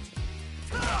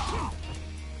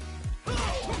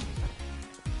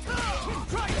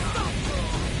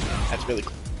 That's really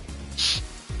cool.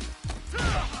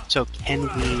 So can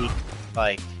we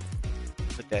like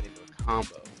put that into a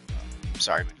combo?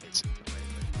 Sorry, my face is in the way,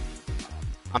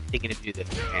 but I'm thinking to do the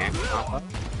fan combo.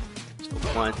 So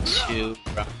 1, 2,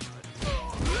 run.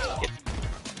 Get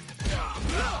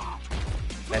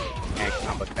that fan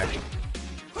combo catch.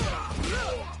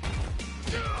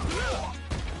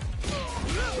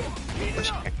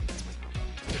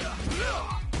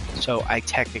 So I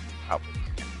technically probably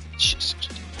can. It's just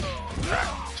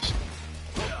practice.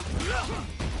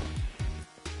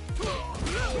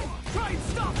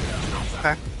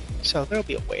 Okay, so there'll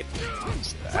be a way to do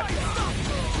that.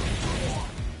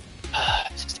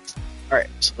 Alright,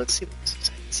 so let's see what this is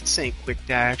saying. This is saying quick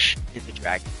dash into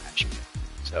dragon dash.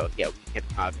 So yeah, we can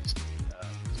obviously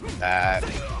do that.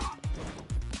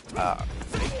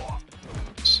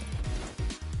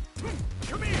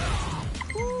 Come here!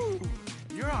 Ooh,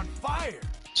 you're on fire!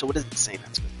 So what is it saying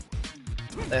that's good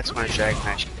for? That's when dragon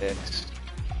dash kicks.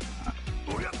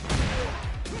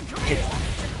 Hit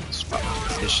swap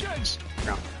positions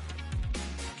around.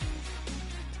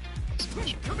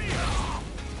 Come here!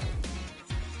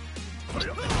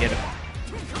 Get him.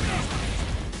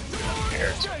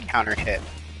 There's a counter hit.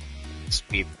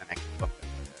 Sweep, and I can book them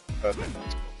with it. Okay,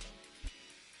 that's cool.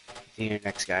 In your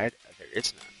next guide, there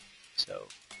is none. So,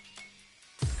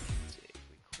 let's see,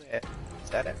 if we quit, is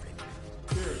that everything?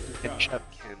 Finish up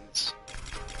Ken's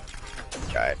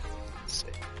guide. Let's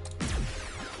see.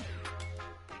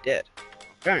 We did.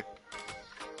 Okay.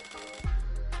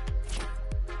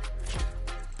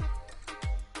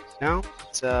 Now,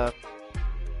 let's go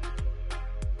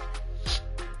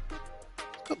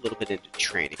a little bit into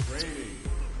training.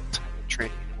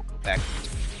 Training, and we'll go back to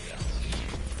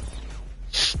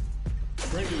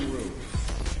Training room.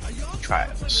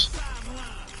 trials.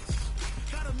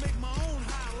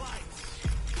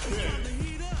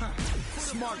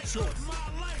 Smart choice.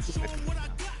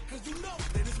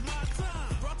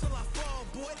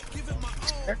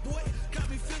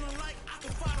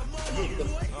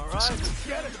 Alright, let's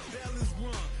get it.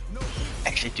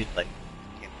 Actually, do like.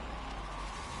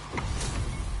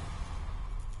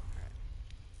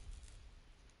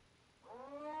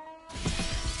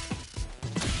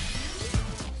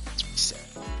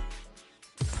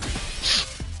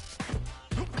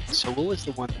 So what was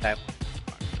the one that I wanted to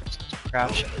mark first?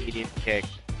 Crouch, medium kick,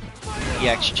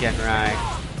 EX Genrai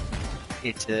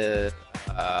into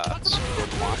Super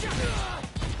 1.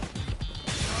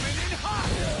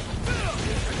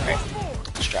 Alright,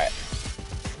 let's try it.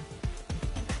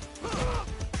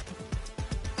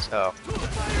 So,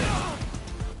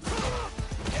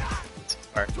 let's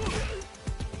start.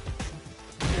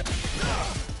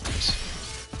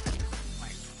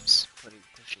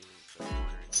 Pushing the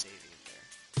corner and saving it there.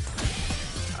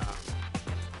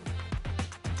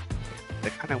 I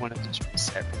kind of want to just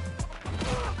reset it.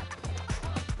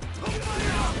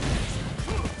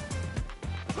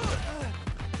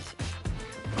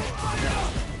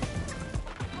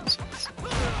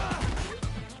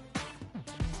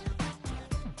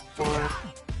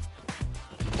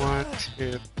 One,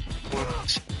 two, 1,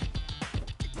 2.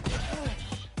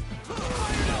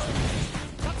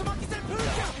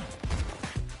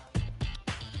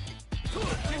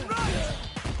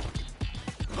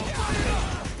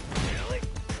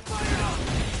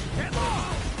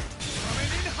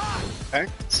 Okay,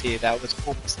 see, that was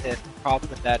almost it. The problem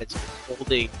with that is you're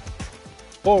holding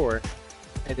forward,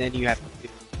 and then you have to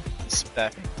do this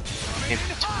stuff in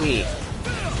between.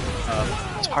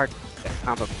 It's hard to get that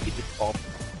combo completed all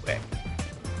quick.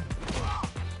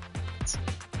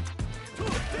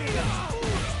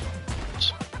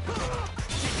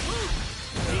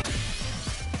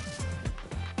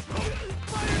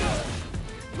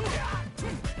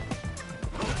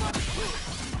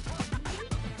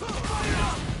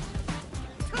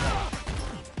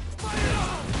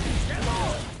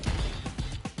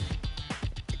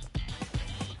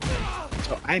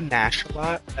 So I mash a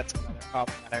lot. That's another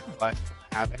problem that I realized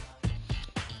I'm having.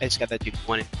 I just gotta do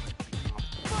 1 and 2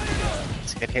 combos.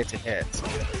 Let's get hits and hits.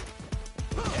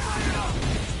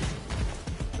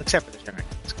 Except for the generator.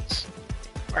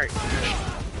 Alright.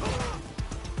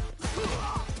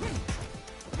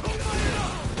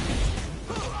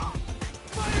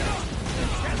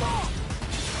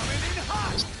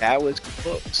 That was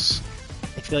close.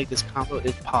 I feel like this combo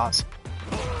is possible.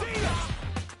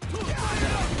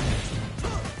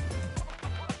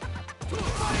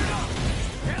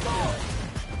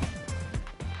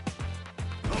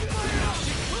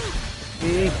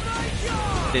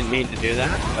 Didn't mean to do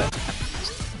that, but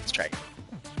let's try.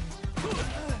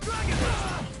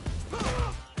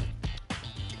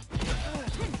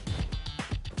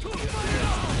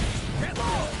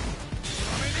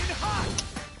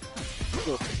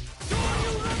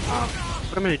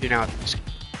 What I'm going to do now is just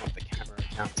want the camera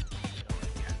down to the middle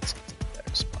again, so it's in a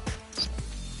better spot.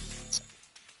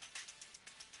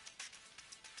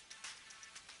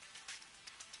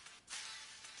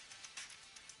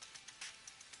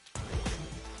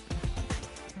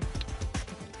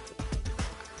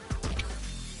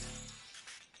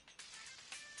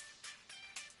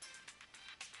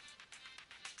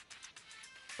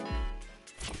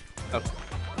 Okay.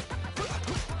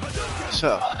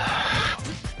 So,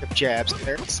 the jabs,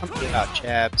 there's something about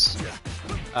jabs,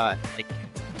 like,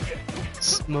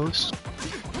 most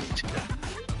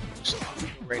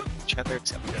right with each other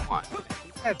except for one. I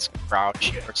think that's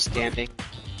crouch or standing,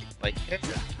 like, it.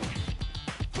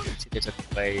 See, there's a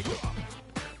delay.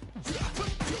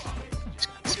 Just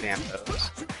kind of spam those.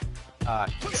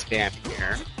 Spam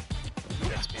here.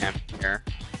 Spam here.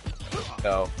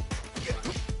 Go.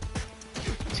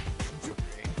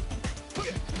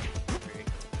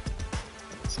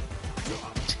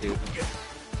 2,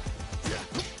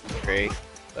 3,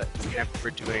 but whenever we're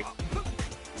doing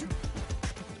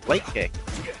light kick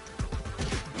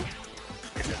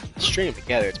and string them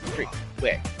together, it's pretty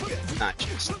quick. It's not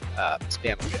just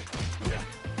spam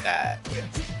that.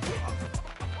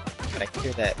 But I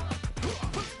hear that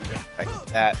if I do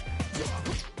that,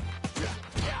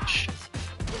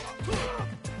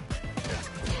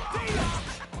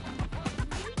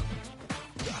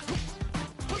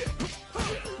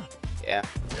 yeah.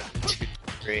 2,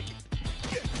 3.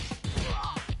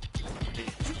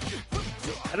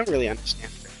 I don't really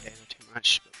understand Dano too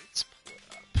much, but let's pull it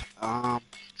up.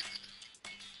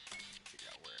 Figure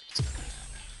out where it's at.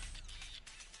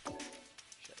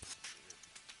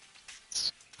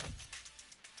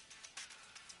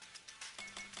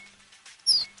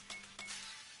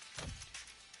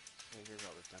 Here's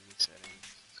all the dummy settings.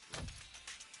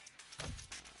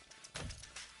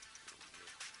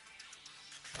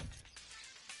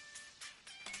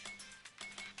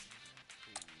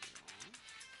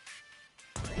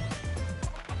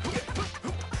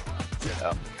 So,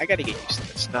 I gotta get used to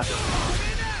this stuff.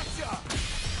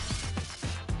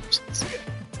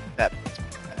 That puts me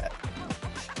at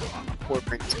 4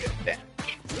 brings me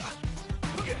advantage.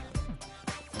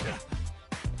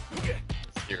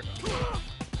 0.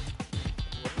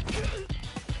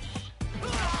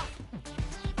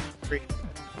 Three.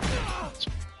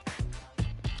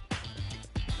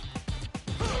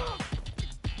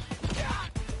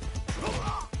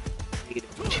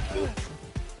 -2.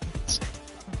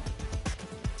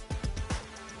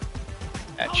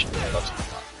 Actually, I love some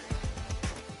lot.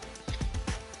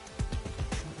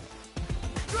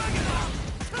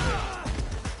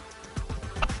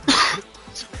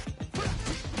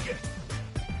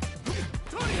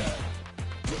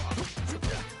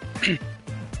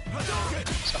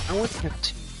 So I want him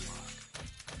to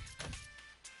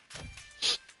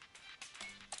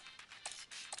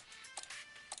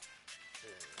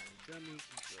dummy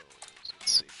controls.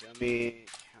 Let's see, dummy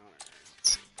counter. Let's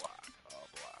see, block, all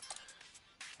block.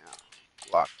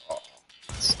 Block all.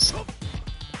 Okay.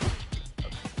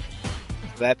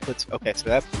 So that puts me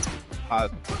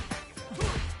positive.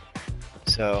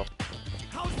 So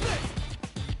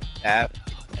that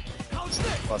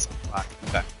plus block.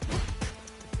 Okay.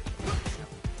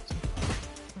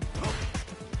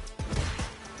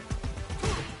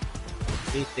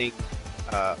 Anything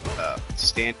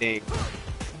standing,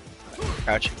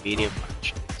 crouching, medium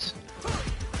punches.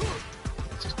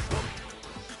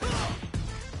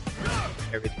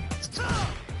 Everything else is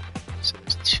fine. So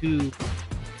there's two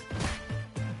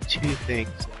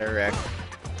things that are actually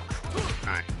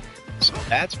fine. So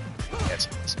that's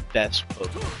the best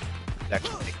Pokemon. It's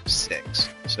actually like 6.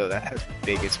 So that has the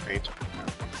biggest range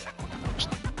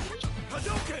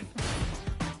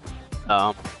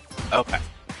of okay.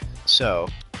 So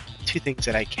 2 things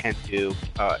that I can do,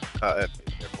 they're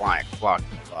blind, block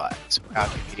a lot. So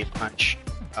crouching, medium punch,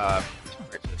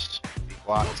 versus the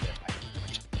blocks that I can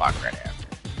just block right after.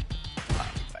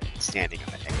 By standing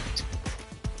on the head.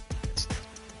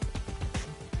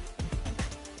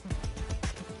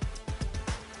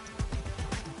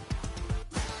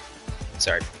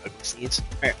 Sorry for the ugly sneeze.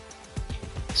 Alright.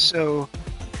 So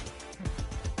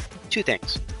 2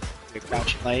 things. I'm gonna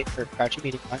crouching light or crouching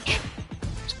medium punch.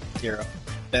 0.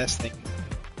 Best thing you can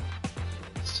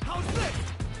do is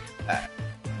that.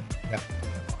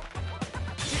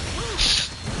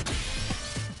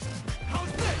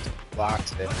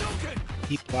 Blocks it.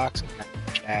 He blocks it and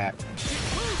then jab.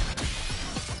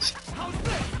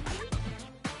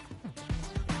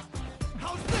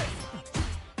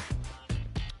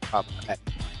 Problem with that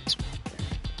minus 1 there.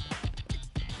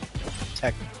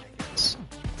 Technically, I guess.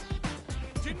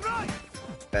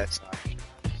 Best option.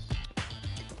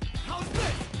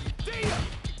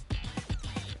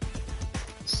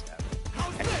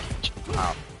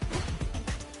 Wow.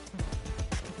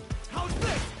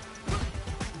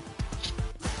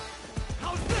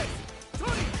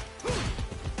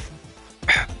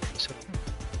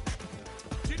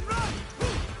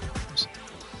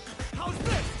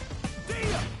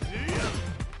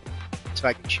 So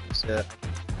I can choose I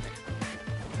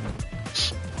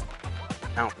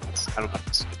don't know if this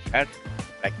is a good strategy,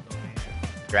 but I can go in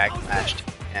and drag and lash to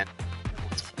it, and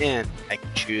once I'm in, I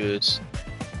can choose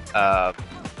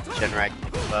generate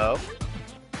below,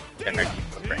 generate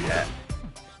overhead.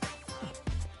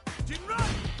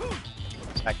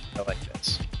 So I can go like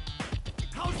this.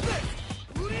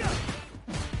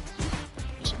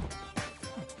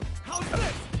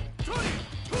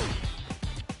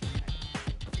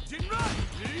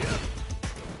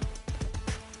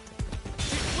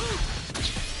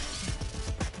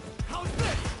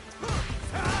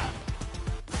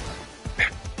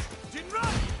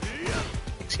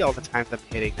 See all the times I'm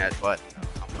hitting that button,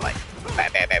 I'm like,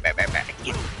 bang, bang, bang, bang, bang, bang. I can't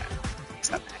do that.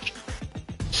 Stop matching.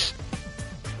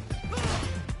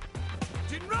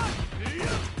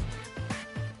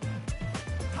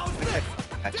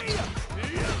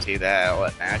 See that? I'll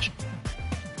let match.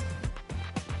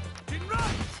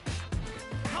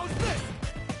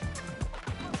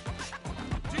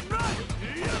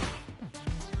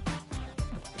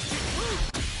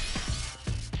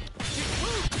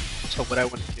 So what I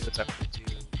want to do is I want to do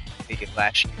the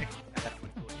lash kick, and then I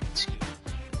want to go into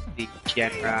the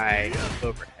Genrai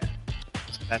overhead.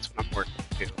 So that's what I'm working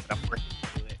to do, but I'm working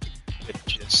to do it with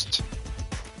just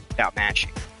without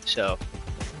matching. So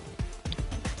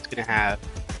it's going to have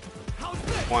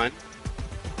 1,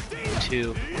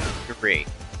 2, 3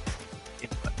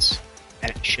 inputs,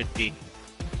 and it should be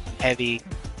heavy,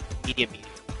 medium, medium.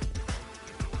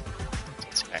 So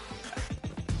it's exactly that.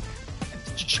 And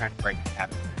it's just trying to break the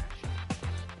habit of match.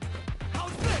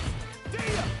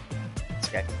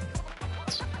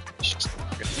 It's just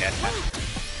really bad habit.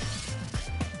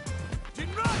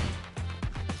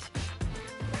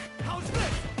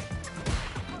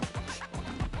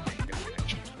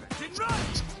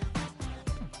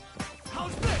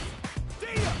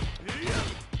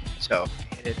 So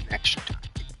I hit it an extra time.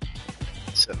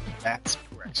 So that's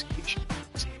poor execution.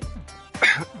 See,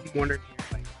 I'm wondering here,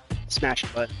 like, smashing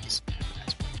buttons.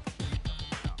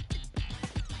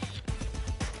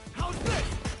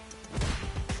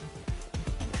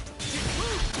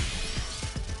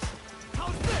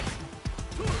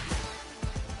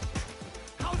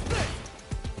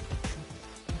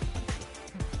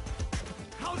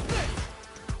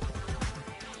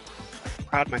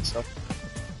 Proud of myself.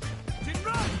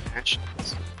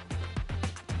 Actions.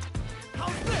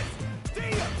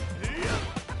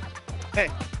 Hey,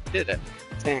 did it.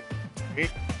 Dang.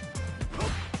 Right?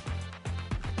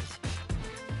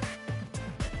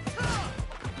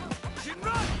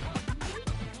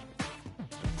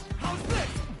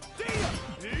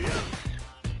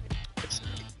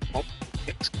 Multiple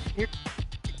kicks here.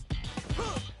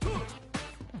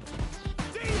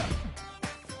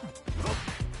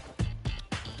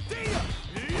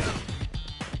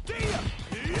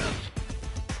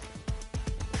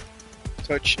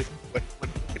 So it should, when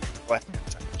you get to the left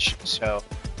hand side, it should show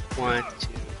 1, 2,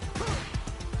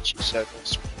 it should show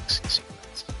those kicks in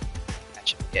sequence. That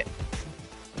should be it.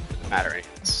 Doesn't matter any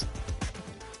of this.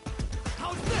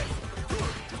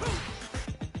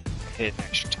 Hit it an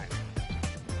extra time.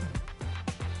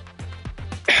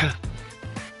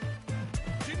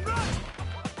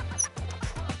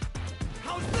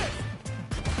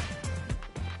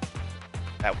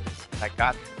 That was, I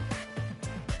got it.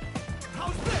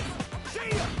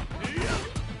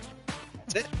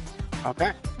 That's it.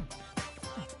 Okay.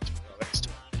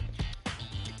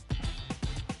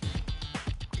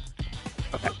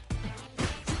 Okay.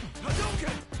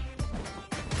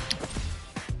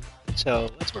 So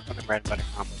let's work on the bread and butter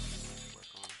combo.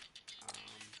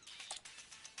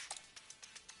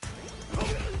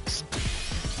 Let's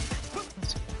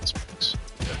see how this works.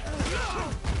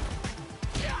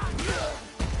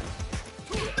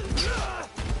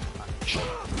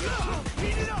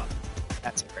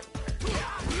 That's it right there.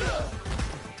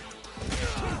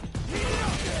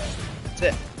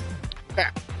 That's it. Okay.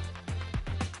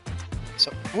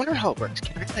 So I wonder how it works.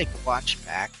 Can I like watch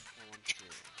back on stream?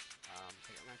 I'm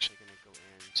actually gonna go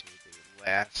into the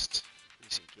last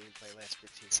recent gameplay, last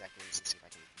 15 seconds, and see if I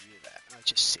can view that. And it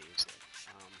just saves it.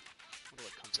 I wonder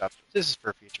what comes up. This is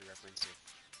for future reference. If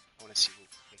I want to see,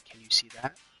 can you see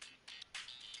that?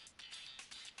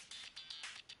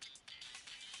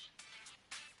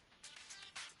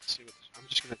 See what, I'm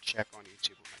just gonna check on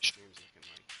YouTube what my stream's looking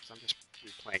like, because I'm just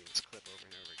replaying this clip over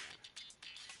and over again.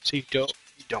 So you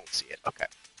don't see it, okay.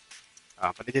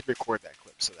 But I did record that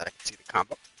clip so that I can see the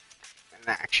combo in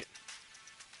action.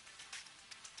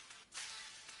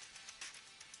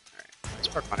 All right,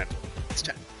 let's work on it. It's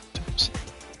 10 times.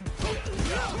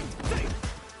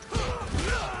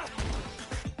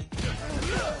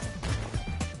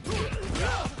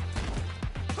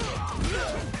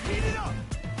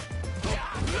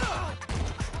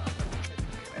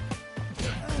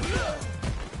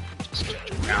 Just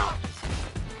jump around.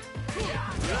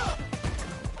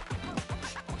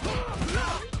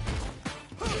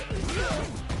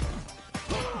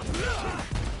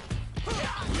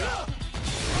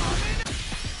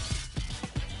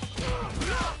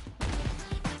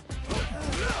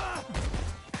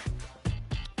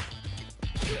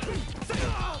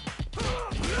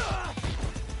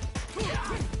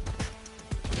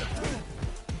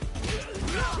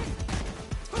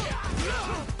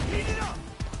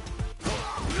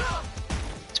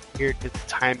 It's weird because the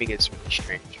timing is really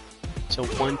strange. So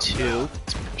 1, 2,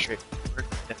 it's pretty straightforward.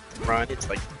 Then run, it's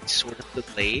like sort of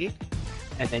delayed,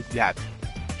 and then you have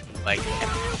like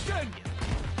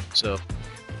so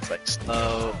it's like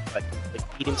slow, like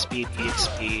medium speed,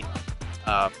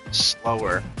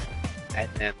 slower, and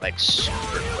then like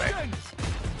super quick.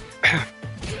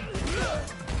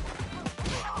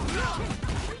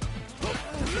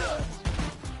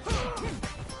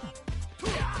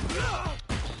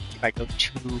 If I go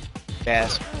too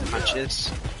fast punches,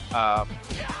 I'm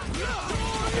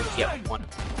gonna get one.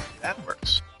 That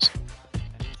works. So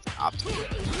that is the optimal.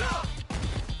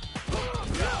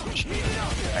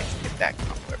 I can get that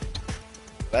combo every time.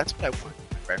 So that's what I want.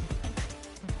 Right?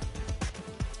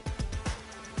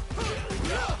 I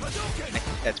think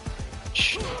that's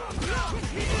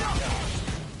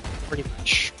pretty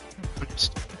much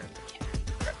understood there.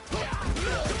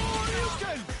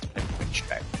 I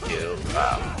try to do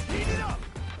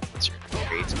certain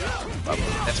grades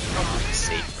bubble. That's probably the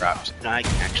safe drops. No, I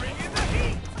can actually do that.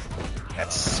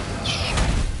 That's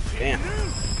damn.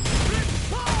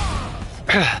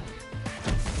 That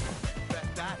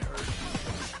hurt.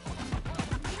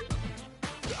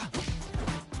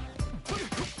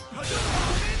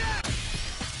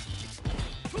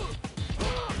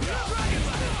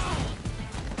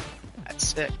 That's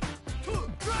sick.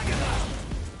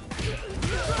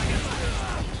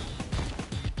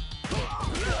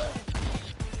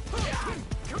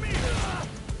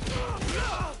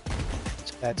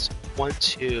 So that's 1,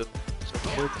 2. So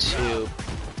 1, 2.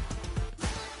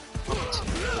 1, 2,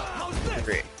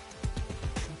 3.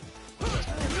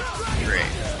 3.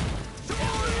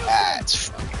 That's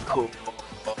fucking cool.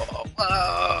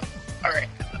 Alright,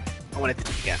 I want to do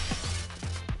it again.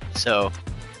 So,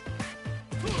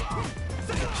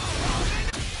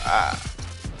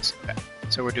 okay.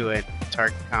 So we're doing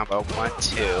target combo 1,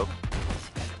 2.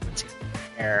 Let's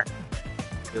air,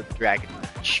 do the dragon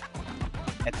match.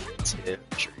 And then to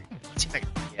tree. Let's see if I can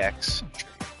EX tree.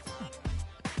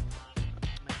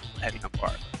 I'm heavy on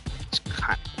bar. It's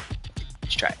kind of.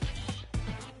 Let's try it.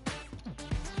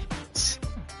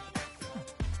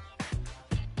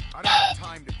 I don't have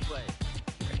time to play.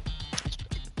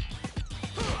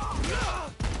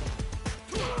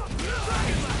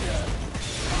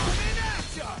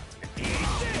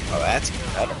 Oh, that's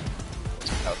even better.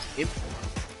 That's what I was aiming for.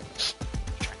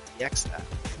 Trying to EX that.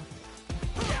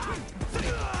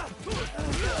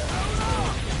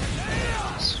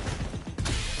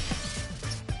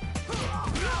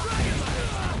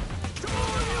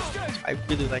 I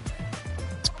really like that.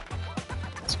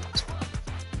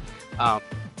 But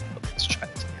let's try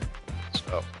this again.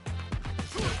 So.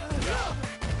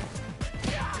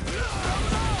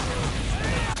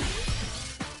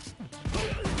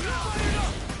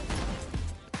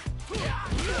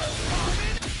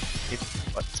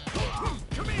 What's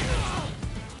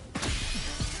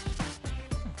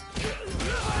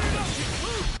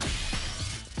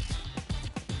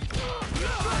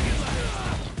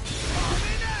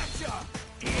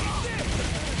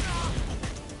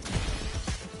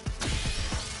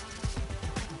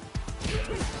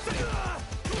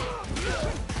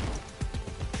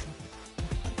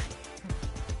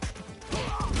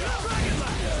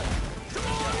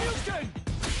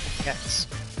Yes.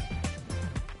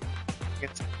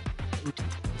 It's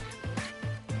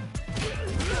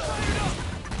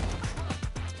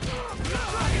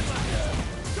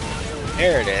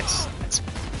there it is. That's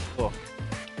cool.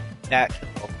 That can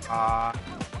go on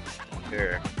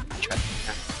here. Try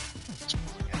that.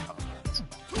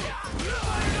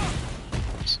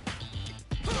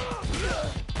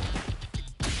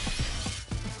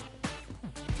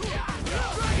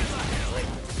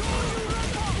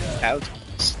 That was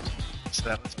almost. So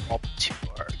that was all but 2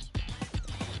 bars.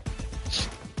 So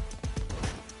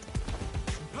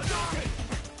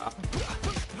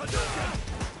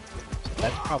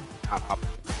that's probably not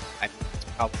optimal. I think it's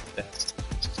probably best.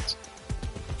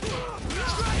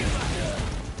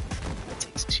 That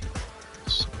takes 2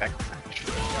 bars. Back match.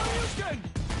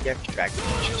 You have to drag the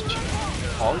matches to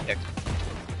all the extra.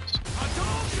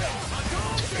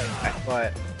 I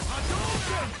thought.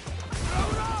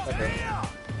 Okay.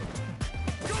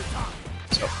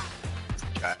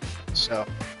 So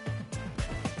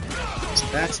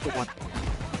that's the one.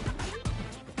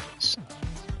 So,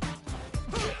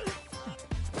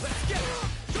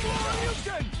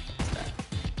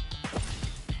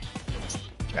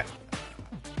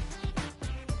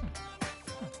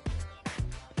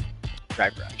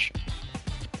 drive rush.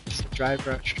 So drive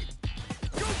rush.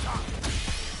 I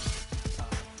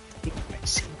think I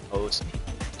see most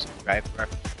people using drive rush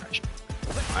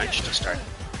punch to start.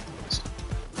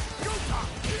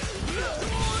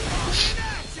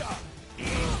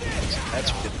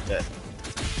 That's really good.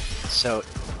 So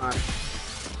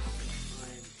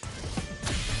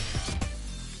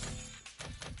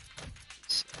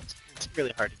it's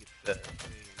really hard to get the need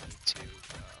to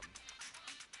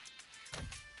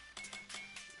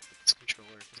this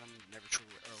controller because I'm never sure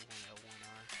where L1,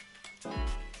 L1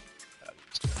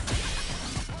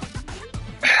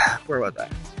 are. Where was I?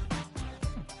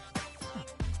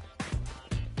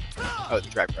 Oh, the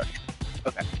drive rush.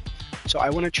 Okay. So I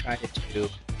want to try to do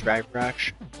drive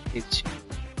rush into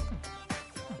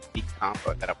the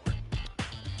combo that I'm working on.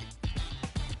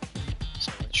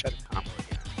 So let's try the combo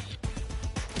again.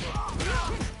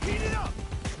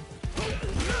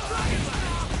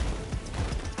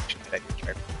 Actually, I did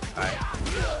try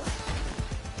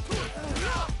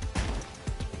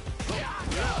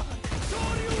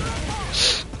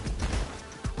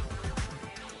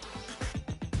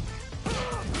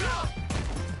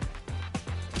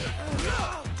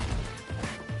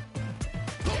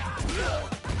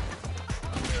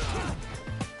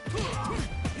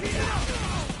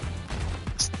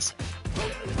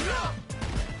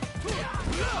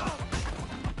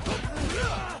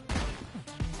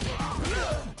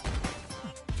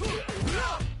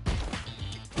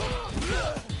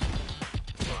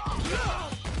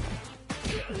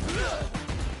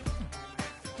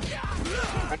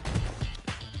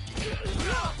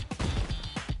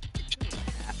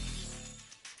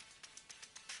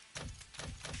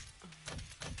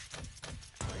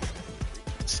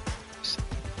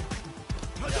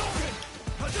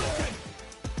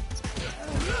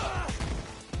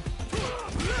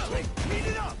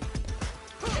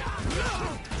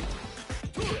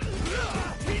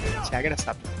See, I gotta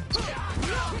stop doing this.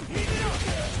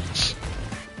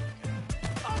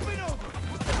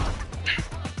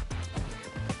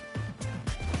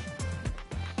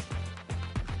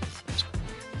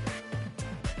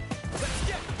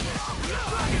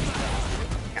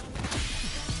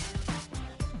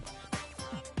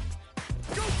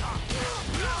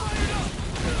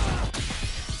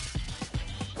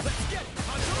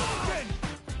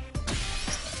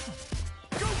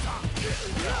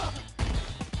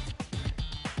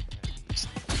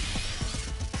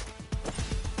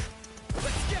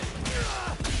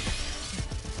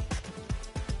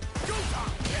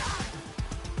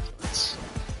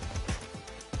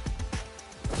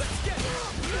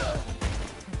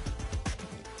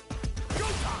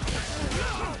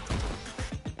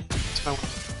 I'm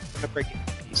gonna break it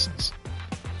into pieces.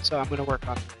 So I'm gonna work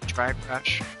on the drive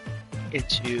rush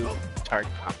into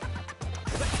target combo.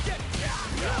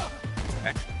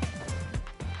 Okay.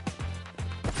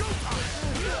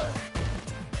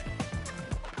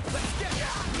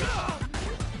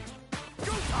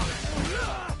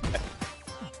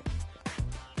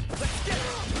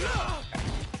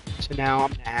 So now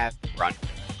I'm gonna have the run.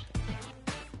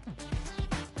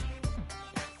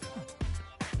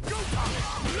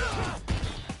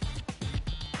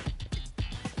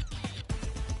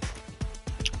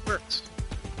 Which works.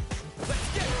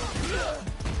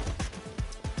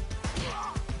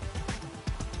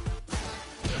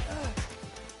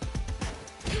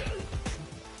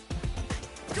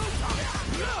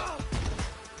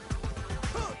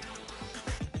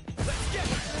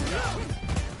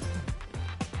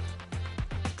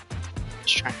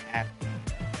 trying to add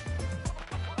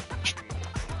tree.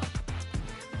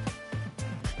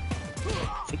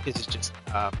 I think this is just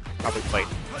probably quite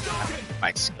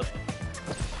my skill.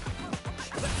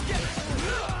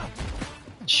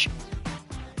 Sure,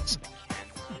 yes, I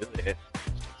can do it.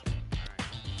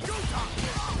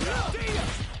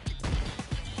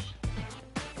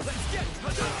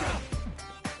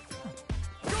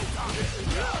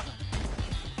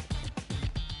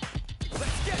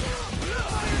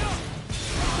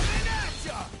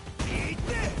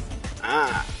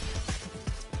 Ah.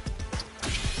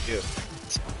 Do.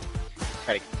 So,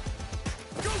 try to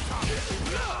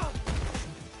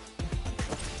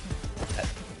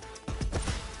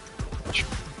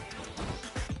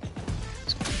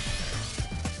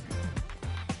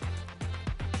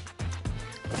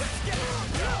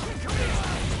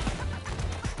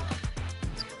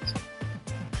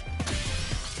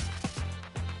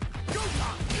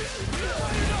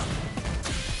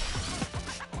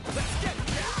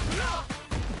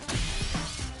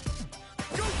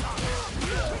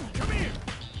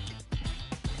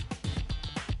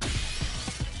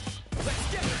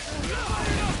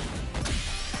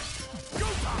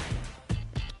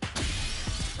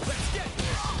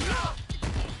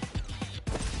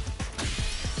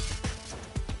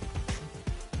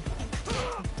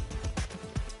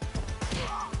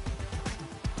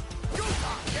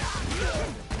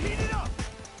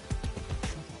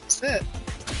it.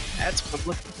 That's what I'm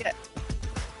looking to get.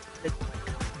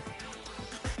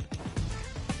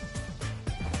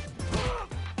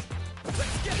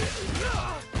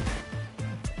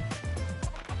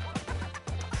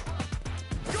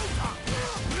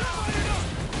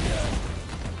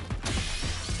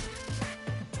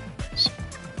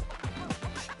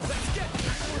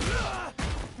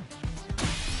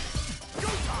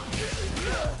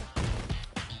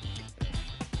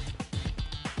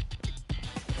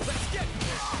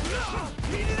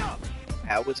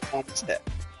 That was almost it.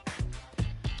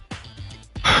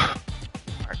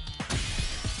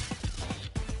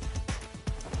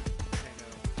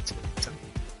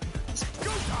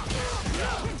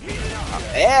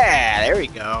 Yeah, there we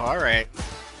go. All right.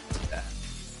 I'm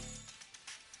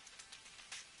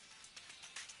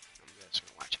just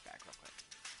gonna watch it back real quick.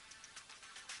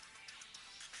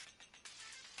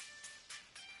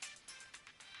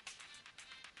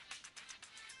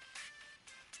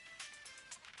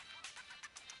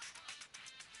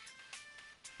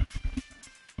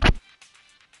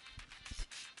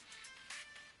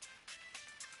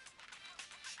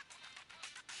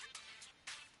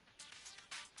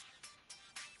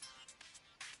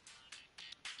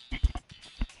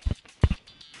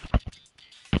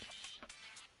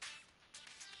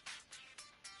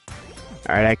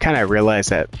 Alright, I kind of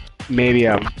realized that maybe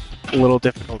I'm a little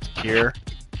difficult to hear.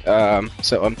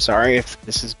 So I'm sorry if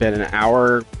this has been an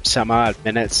hour, some odd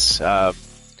minutes, hour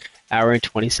and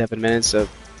 27 minutes of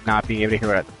not being able to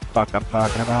hear what the fuck I'm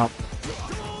talking about.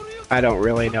 I don't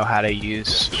really know how to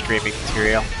use streaming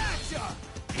material.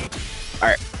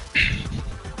 Alright,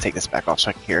 take this back off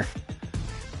so I can hear.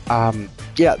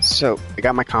 Yeah, so I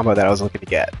got my combo that I was looking to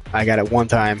get. I got it one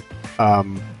time.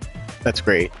 That's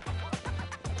great.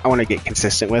 I want to get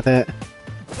consistent with it.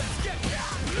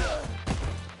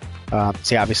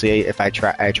 See, obviously, if I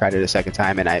tried it a second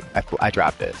time and I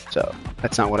dropped it, so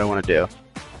that's not what I want to do.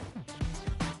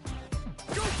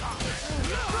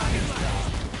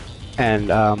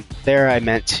 And there, I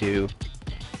meant to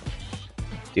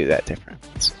do that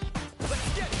different.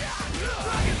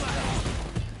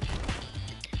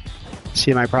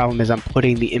 See, my problem is I'm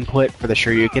putting the input for the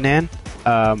Shoryuken in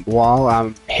while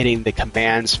I'm hitting the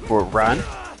commands for run.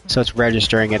 So it's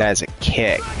registering it as a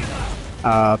kick.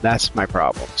 That's my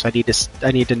problem. So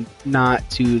I need to not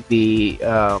do the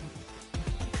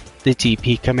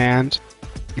TP command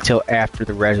until after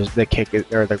the kick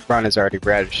or the run is already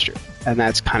registered, and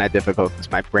that's kind of difficult because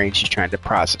my brain's just trying to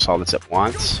process all this at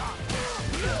once.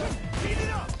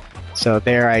 So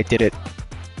there, I did it a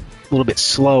little bit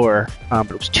slower, but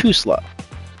it was too slow.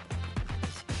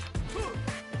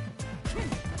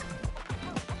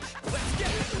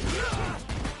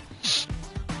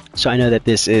 So I know that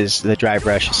the drive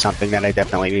rush is something that I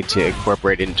definitely need to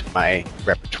incorporate into my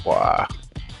repertoire.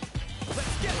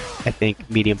 I think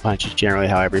medium punch is generally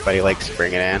how everybody likes to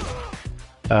bring it in.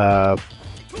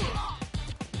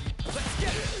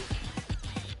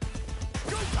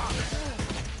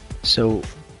 So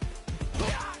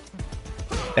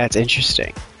that's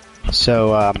interesting.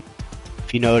 So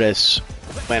if you notice,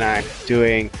 when I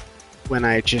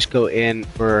just go in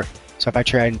for, so if I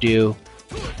try and do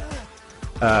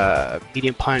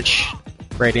medium punch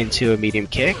right into a medium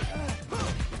kick,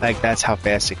 Like, that's how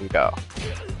fast it can go.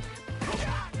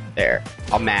 There.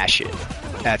 I'll mash it.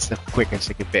 That's the quickest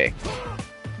it can be.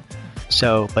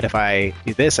 So, but if I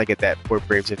do this, I get that Port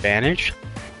Braves advantage.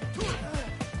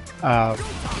 And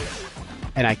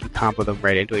I can combo them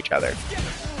right into each other.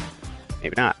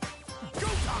 Maybe not.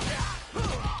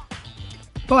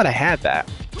 But I had that.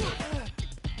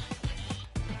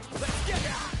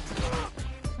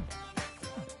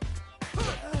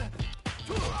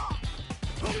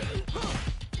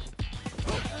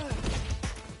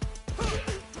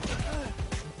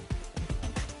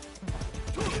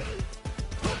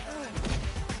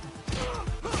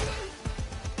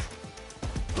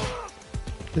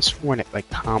 This one it like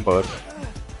comboed.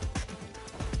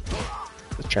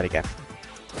 Let's try it again.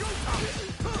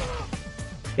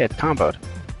 Yeah, it comboed.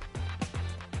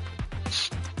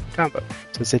 Combo.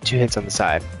 So it said 2 hits on the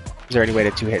side. Is there any way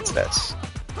to 2 hits this?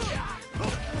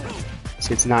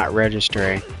 See, it's not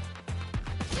registering.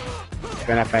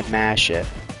 Even if I mash it,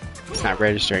 it's not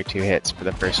registering 2 hits for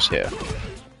the first 2.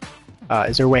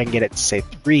 Is there a way I can get it to say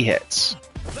 3 hits?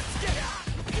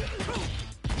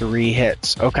 3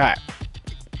 hits. Okay.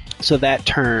 So that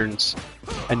turns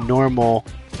a normal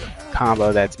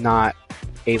combo that's not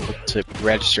able to be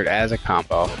registered as a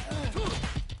combo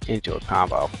into a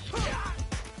combo.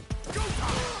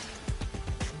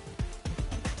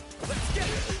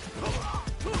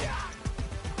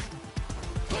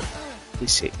 Let me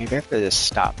see. Maybe I have to just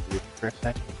stop moving for a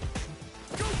second.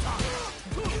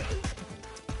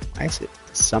 Why is it?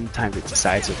 Sometimes it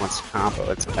decides it wants to combo,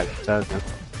 and sometimes it doesn't.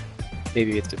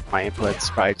 Maybe it's my input's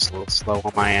probably just a little slow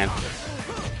on my end.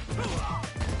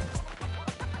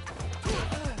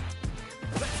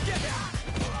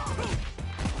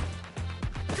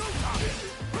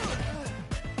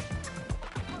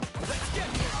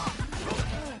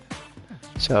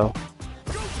 So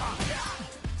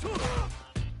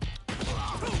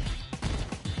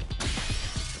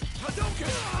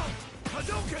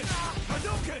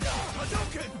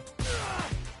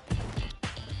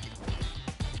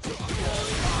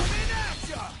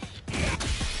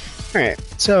alright,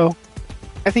 so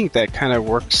I think that kind of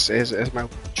works as my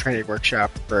training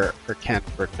workshop for Ken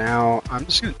for now. I'm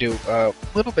just going to do a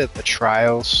little bit of the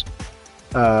trials.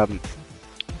 Let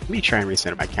me try and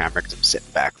recenter my camera because I'm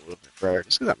sitting back a little bit further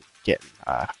just because I'm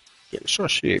getting so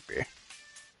sleepy.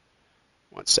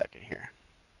 1 second here.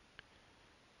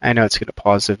 I know it's going to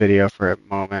pause the video for a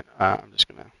moment. I'm just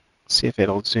going to see if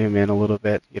it'll zoom in a little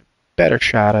bit, get a better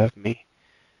shot of me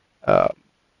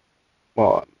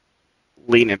while I'm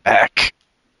leaning back.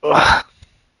 Ugh.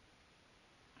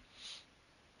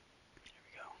 There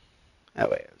we go.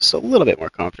 That way it's a little bit more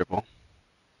comfortable.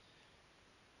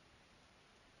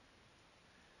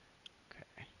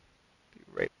 Okay. Be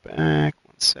right back.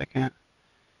 1 second.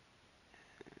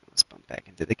 Let's bump back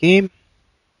into the game.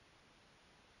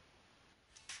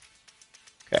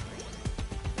 Okay.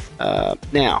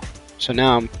 Now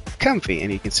I'm comfy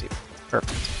and you can see.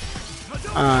 Perfect.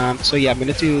 So yeah, I'm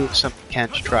going to do some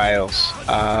Ken's trials.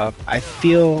 I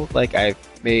feel like I've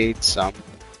made some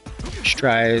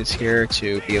strides here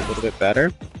to be a little bit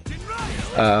better.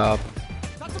 I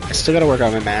still got to work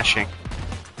on my mashing.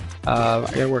 I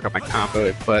got to work on my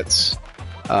combo inputs.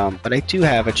 But I do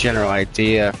have a general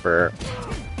idea for,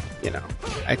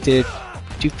 I do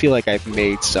feel like I've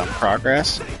made some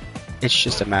progress. It's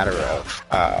just a matter of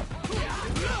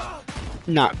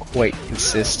not quite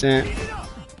consistent.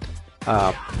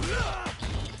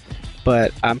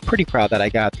 But I'm pretty proud that I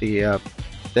got the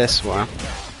this one.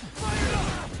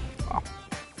 Well,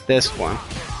 this one.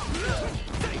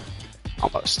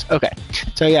 Almost. Okay.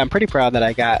 So yeah, I'm pretty proud that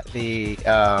I got the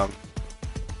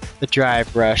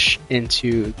drive rush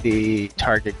into the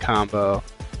target combo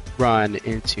run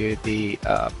into the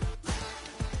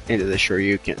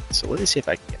Shoryuken. So let me see if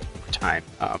I can get more time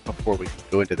before we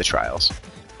go into the trials.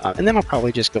 And then I'll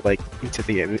probably just go into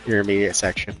the intermediate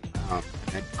section and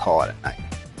then call it at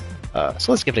night.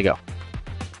 So let's give it a go.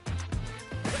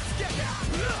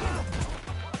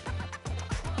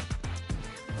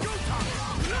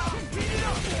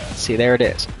 See, there it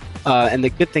is. And the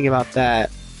good thing about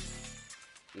that,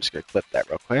 I'm just going to clip that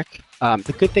real quick.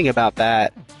 The good thing about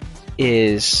that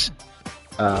is,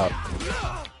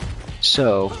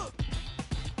 so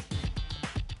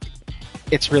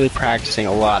it's really practicing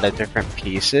a lot of different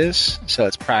pieces. So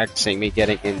it's practicing me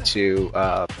getting into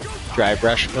drive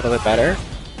rush a little bit better.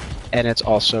 And it's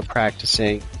also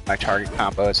practicing my target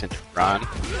combos into run.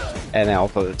 And then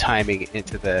also the timing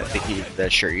into the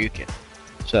Shoryuken.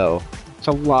 So it's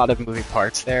a lot of moving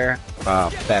parts there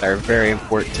that are very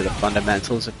important to the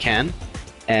fundamentals of Ken.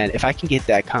 And if I can get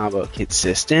that combo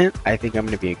consistent, I think I'm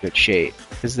going to be in good shape.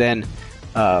 Because then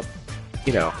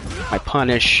you know, my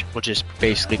punish will just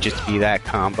basically just be that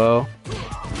combo.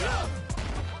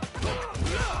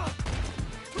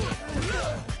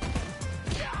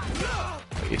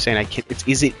 You're saying I can?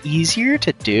 Is it easier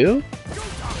to do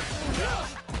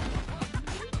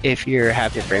if you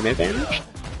have your frame advantage?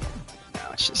 No,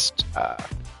 it's just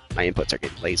my inputs are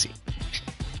getting lazy.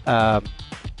 Yeah.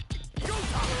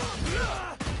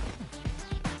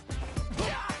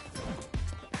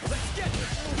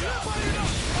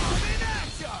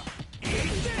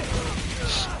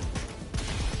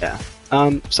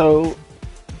 So,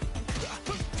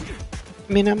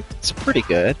 I mean, it's pretty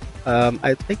good.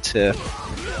 I'd like to.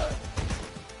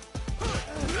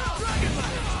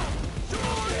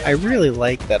 I really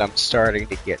like that I'm starting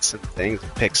to get some things,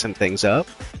 pick some things up.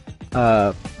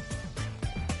 Like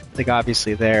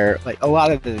obviously like a lot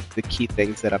of the key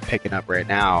things that I'm picking up right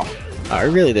now are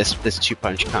really this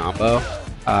 2-punch combo.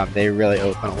 They really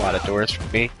open a lot of doors for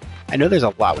me. I know there's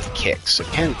a lot with kicks. So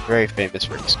Ken's very famous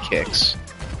for his kicks.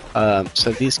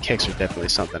 So these kicks are definitely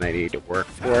something I need to work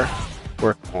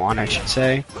on, I should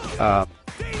say.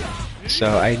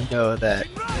 So I know that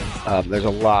there's a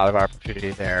lot of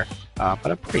opportunity there,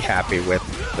 but I'm pretty happy with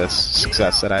the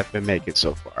success that I've been making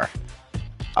so far.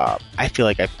 I feel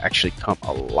like I've actually come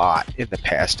a lot in the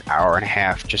past hour and a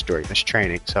half just during this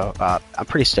training, so I'm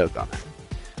pretty stoked on that.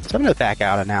 So I'm going to back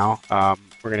out of now.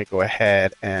 We're going to go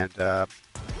ahead and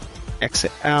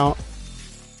exit out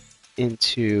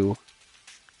into...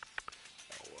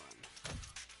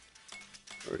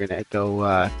 We're going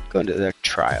to go into the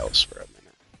trials for a minute.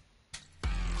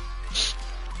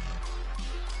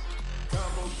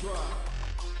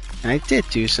 And I did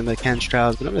do some of the Ken's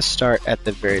trials, but I'm going to start at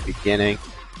the very beginning.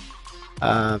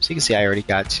 So you can see I already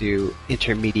got to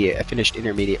intermediate. I finished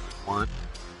intermediate 1.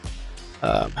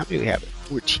 How many do we have?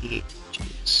 14.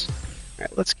 Jeez.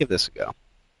 Alright, let's give this a go.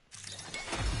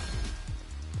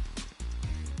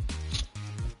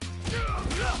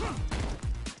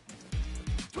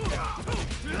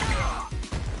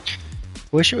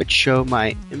 Wish it would show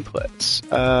my inputs.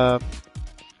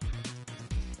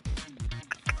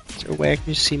 Is there a way I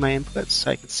can just see my inputs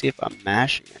so I can see if I'm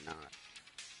mashing or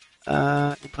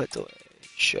not? Input delay,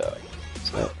 show.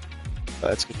 So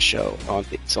that's gonna show on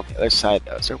it's on the other side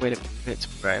though. Is there a way to move it to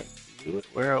where I knew it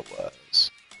where it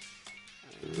was?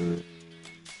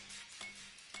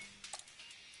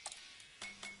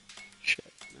 Shit,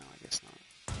 no, I guess not.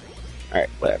 Alright,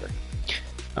 whatever.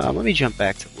 Let me jump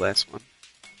back to the last one.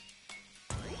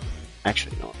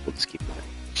 Actually, no, we'll just keep moving.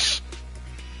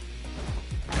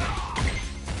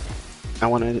 I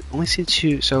want to only see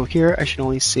 2. So here I should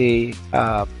only see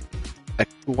a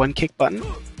 1 kick button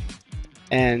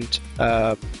and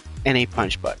a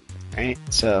punch button, right?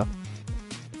 So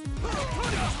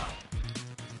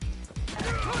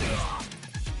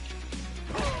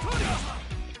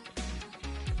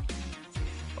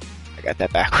I got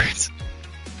that backwards.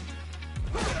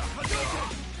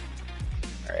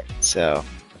 Alright, so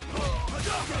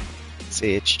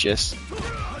see, it's just...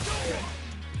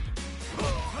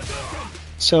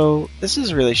 So this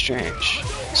is really strange.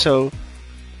 So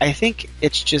I think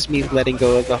it's just me letting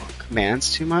go of the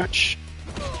commands too much.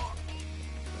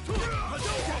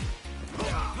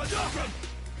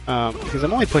 Because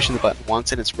I'm only pushing the button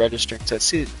once and it's registering. So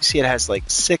see it has like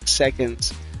 6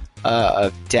 seconds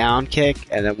of down kick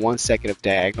and then 1 second of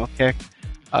diagonal kick.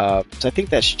 So I think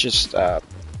that's just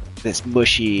this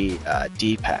mushy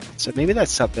D-pad. So maybe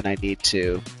that's something I need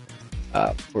to,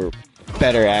 for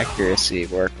better accuracy,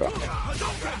 work on.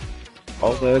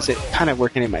 Although is it kind of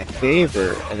working in my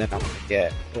favor, and then I'm going to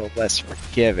get a little less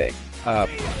forgiving.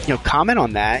 Comment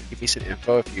on that. Give me some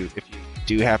info if you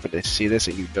do happen to see this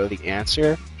and you know the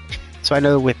answer. So I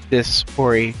know with this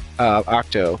Ori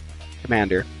Octo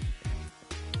Commander,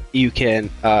 you can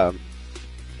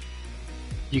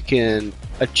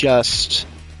adjust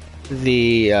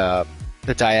the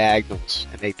diagonals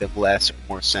and make them less or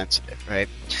more sensitive, right?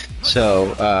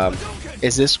 So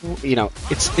is this,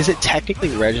 is it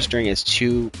technically registering as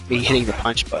me hitting the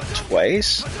punch button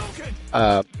twice?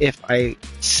 If I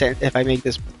make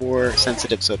this more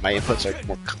sensitive so my inputs are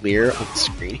more clear on the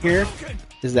screen here,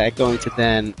 is that going to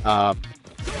then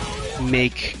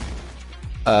make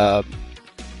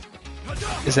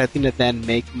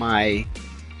my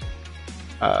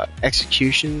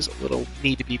executions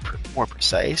need to be more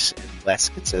precise and less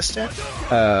consistent?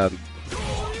 I'm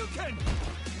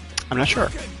not sure.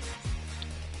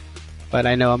 But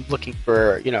I know I'm looking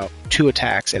for, 2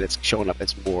 attacks and it's showing up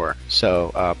as more.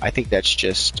 So I think that's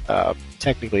just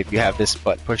technically if you have this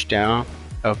button pushed down,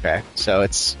 okay. So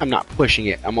I'm not pushing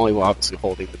it. I'm only obviously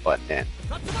holding the button in.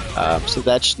 So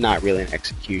that's not really an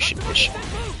execution issue.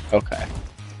 Okay.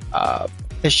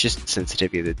 It's just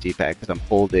sensitivity of the D-pad because I'm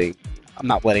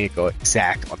not letting it go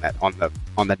exact on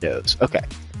the nose. Okay,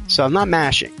 so I'm not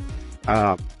mashing.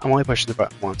 I'm only pushing the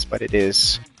button once, but it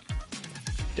is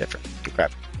different. Okay.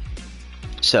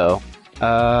 So,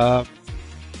 yeah,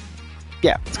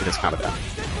 let's get this combo done.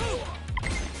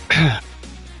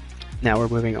 Now we're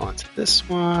moving on to this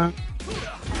one.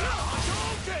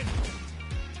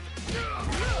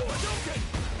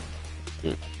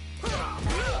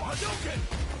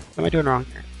 What am I doing wrong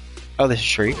here? Oh, this is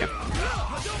Shuriken.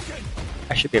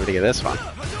 I should be able to get this one.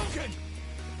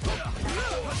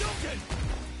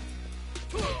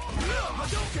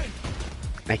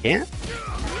 I can't?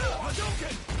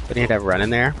 I need to have a run in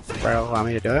there for it to allow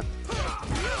me to do it.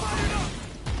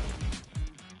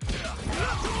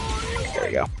 There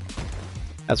we go.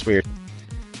 That's weird.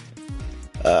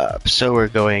 So we're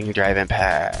going drive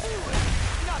impact.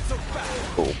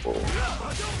 Boom, boom.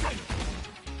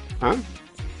 Huh?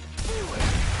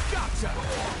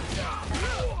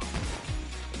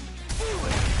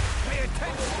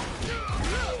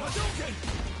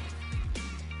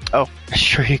 Oh,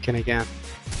 Shuriken again.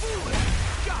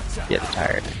 Getting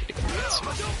tired. I need to get this.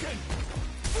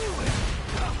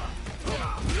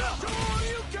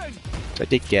 So I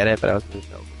did get it, but I was in the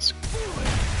middle of this.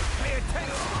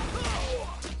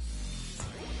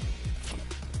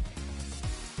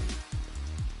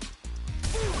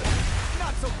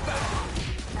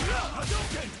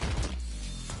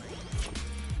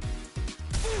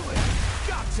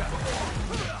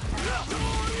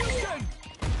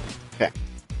 Okay.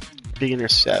 Beginner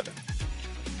 7.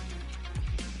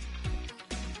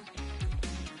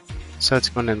 So it's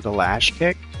going into lash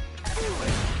kick.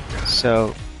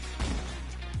 So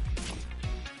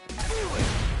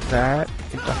that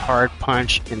into hard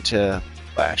punch into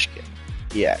lash kick.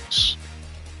 EX.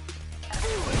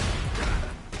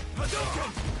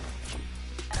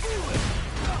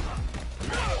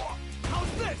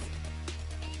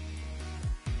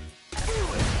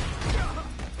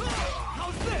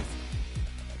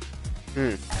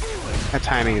 That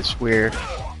timing is weird.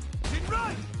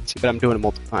 See, but I'm doing it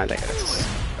multiple times. I guess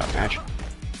about match.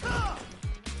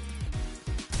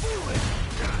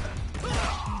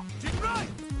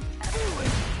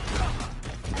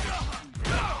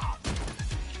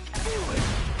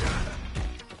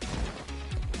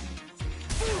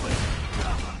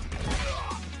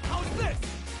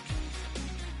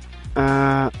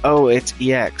 Oh, it's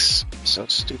EX. So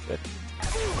stupid.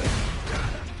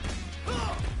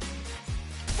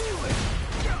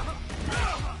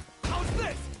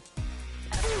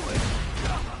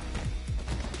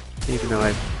 Even though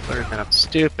I've learned that I'm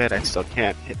stupid, I still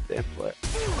can't hit the input.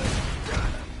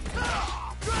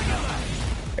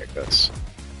 There it goes.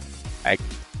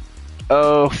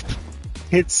 Oh,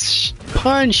 it's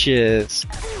punches!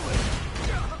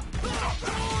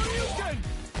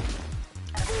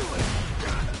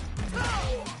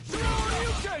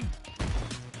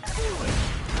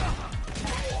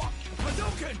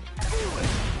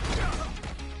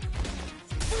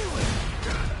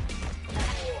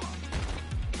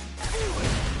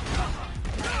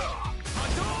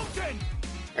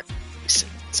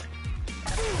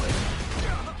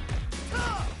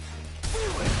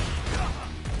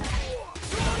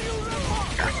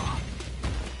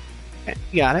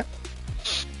 You got it.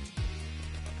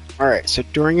 Alright, so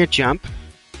during a jump,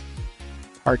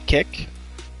 hard kick,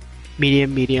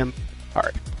 medium, medium,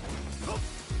 hard.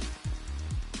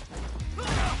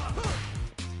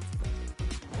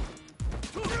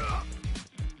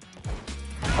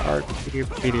 Hard, medium,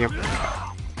 medium.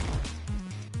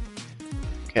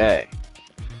 Okay.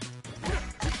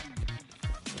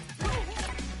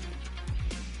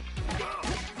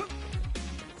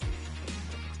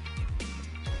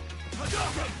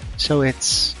 So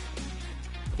it's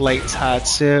light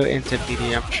Tatsu into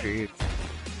medium tree.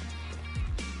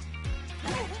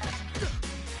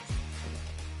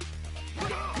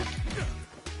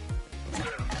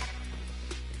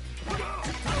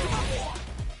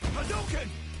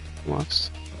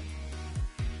 Almost.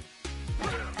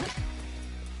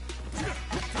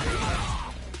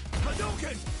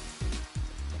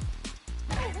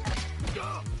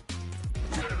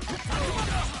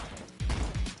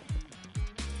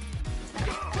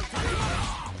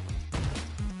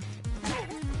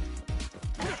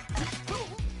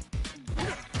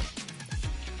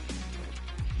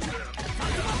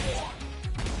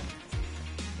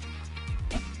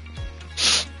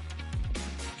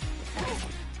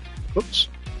 Oops.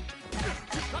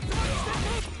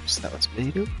 So that was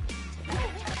medium.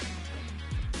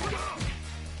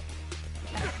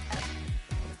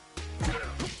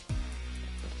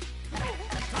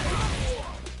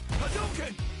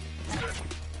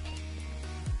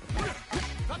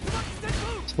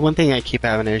 So one thing I keep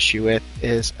having an issue with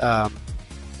is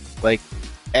like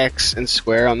X and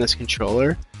square on this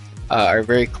controller are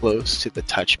very close to the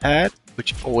touchpad,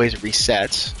 which always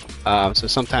resets. So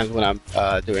sometimes when I'm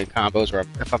doing combos, or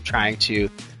if I'm trying to,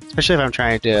 especially if I'm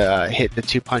trying to hit the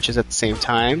 2 punches at the same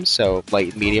time, so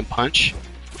light and medium punch,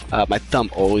 my thumb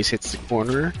always hits the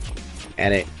corner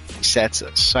and it resets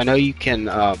us. So I know you can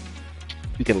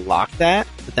lock that,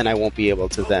 but then I won't be able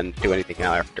to then do anything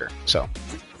after. So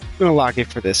I'm gonna lock it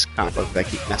for this combo because I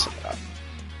keep messing it up.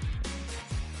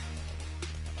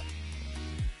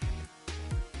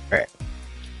 Alright.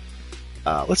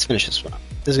 Let's finish this one up.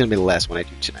 This is going to be the last one I do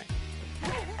tonight.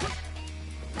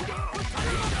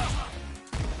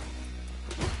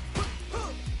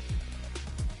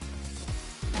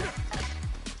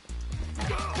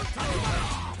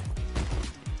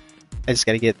 I just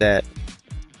got to get that.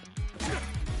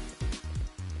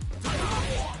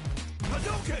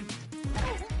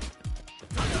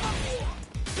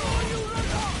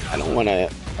 I don't want to.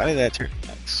 Why did that turn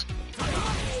X?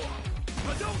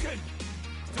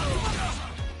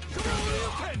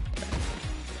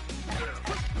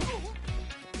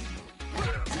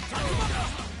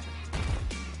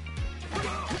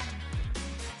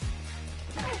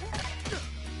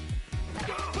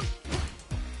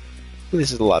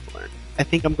 This is a lot to learn. I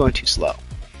think I'm going too slow.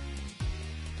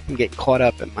 I'm getting caught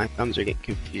up and my thumbs are getting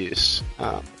confused.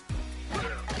 I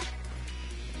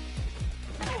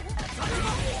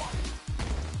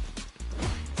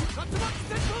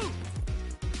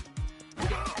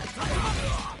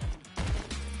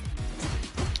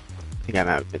think I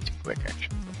might have been too quick,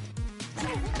 actually.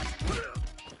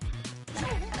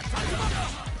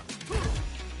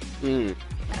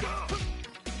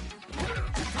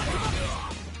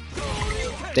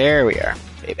 There we are,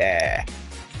 baby.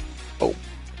 Oh.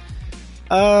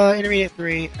 Intermediate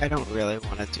 3, I don't really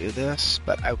want to do this,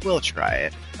 but I will try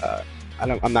it.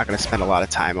 I'm not going to spend a lot of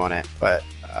time on it, but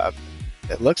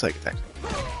it looks like it's actually.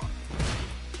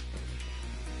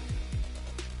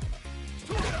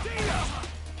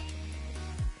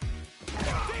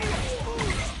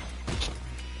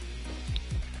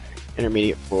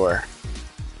 Intermediate 4.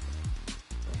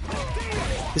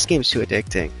 This game's too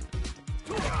addicting.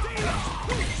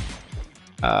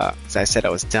 As I said, I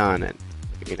was done, and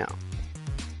you know,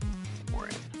 we're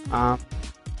in.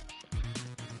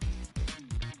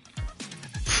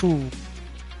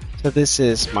 So this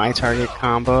is my target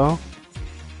combo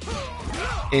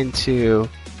into.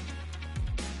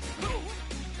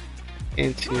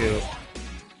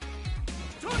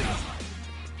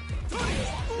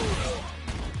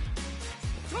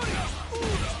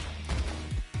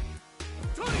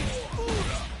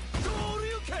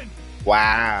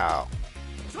 Wow.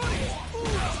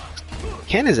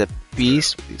 Ken is a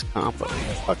beast with these combos.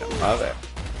 I fucking love it.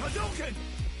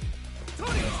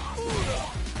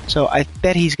 So I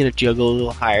bet he's gonna juggle a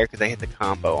little higher because I hit the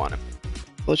combo on him.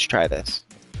 Let's try this.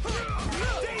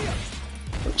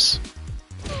 Oops.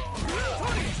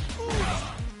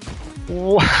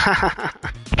 Wow.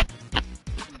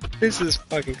 This is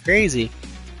fucking crazy.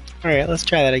 Alright, let's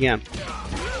try that again.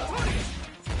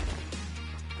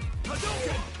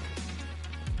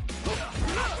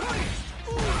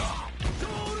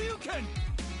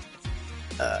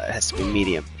 It has to be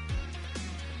medium.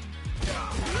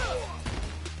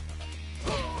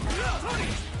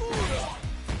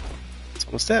 It's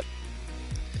almost it.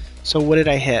 So what did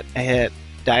I hit? I hit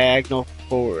diagonal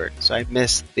forward. So I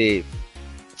missed the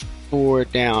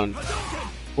forward down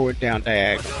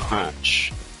diagonal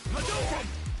punch.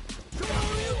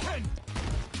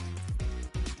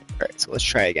 Alright, so let's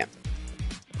try again.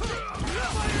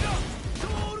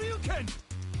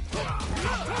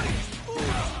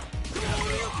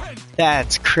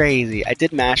 That's crazy. I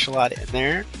did mash a lot in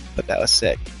there, but that was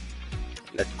sick.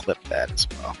 Let's clip that as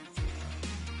well.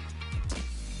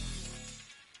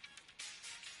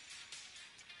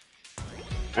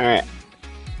 Alright.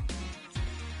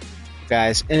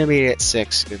 Guys, intermediate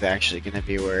 6 is actually going to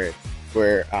be where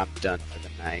I'm done for the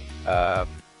night.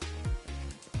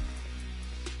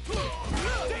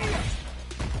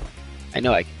 I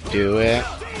know I can do it.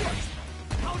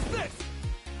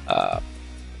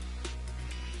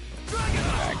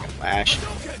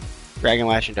 Dragon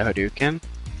Lash into Hadouken.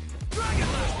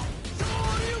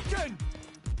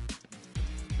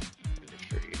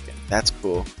 That's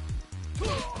cool.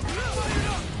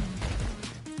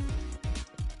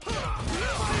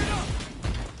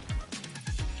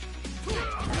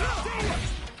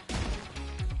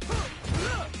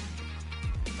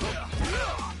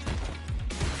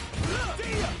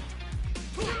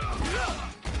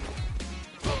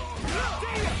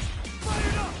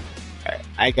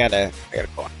 I gotta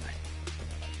call it night.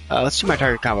 Let's do my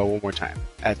target combo one more time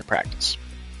as a practice.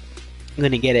 I'm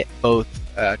going to get it both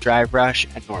drive rush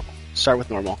and normal. Start with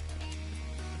normal.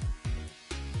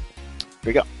 Here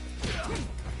we go.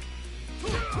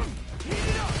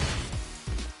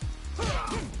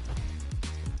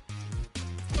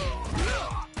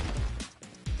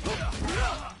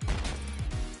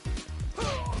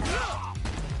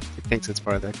 He thinks it's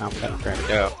part of the combo that I'm trying to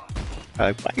go.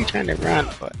 Like, why are you trying to run?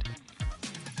 But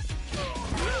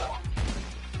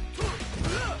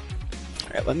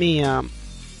alright, let me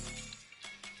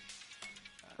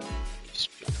just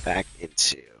jump back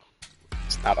into.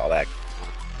 It's not all that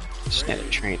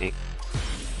standard training.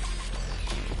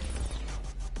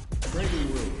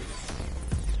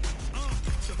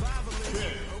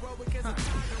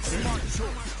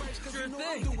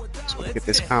 So we'll get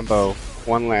this combo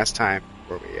one last time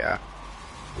before we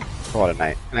call it a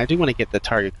night. And I do want to get the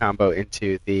target combo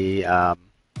into the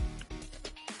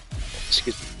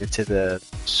into the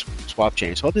swap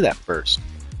chain. So I'll do that first.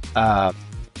 I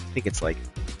think it's like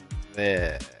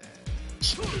this.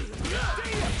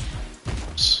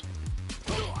 Oops.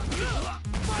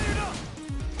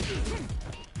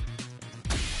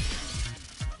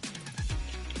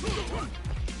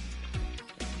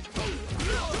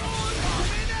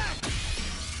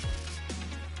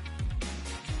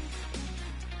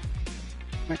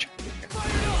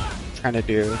 Trying to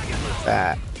do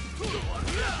that.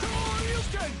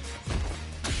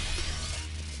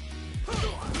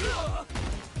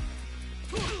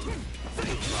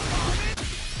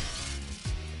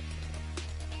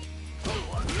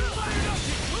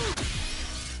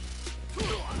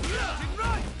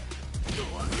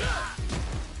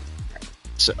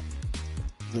 So,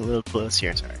 a little close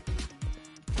here, sorry.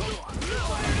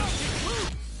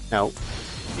 No.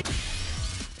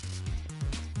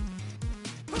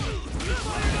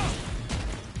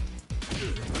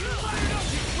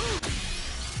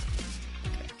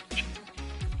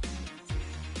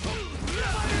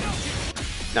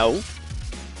 No.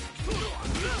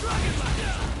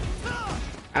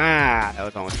 Ah, that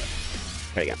was almost it.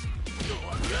 Try again.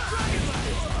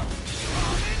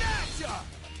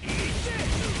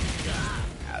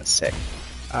 That was sick.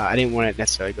 I didn't want it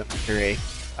necessarily go for 3,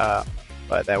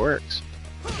 but that works.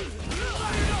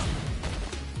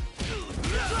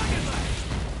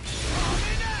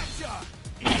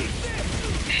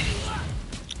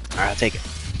 Alright, I'll take it.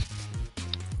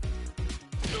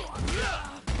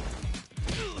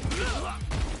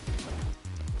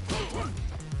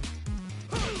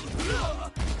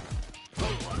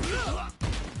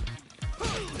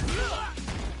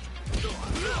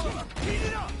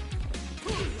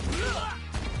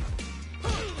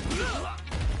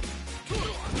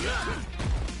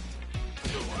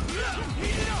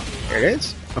 There it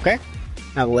is. Okay.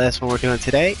 Now the last one we're doing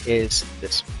today is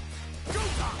this one.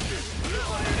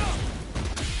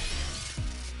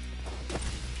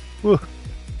 Whew.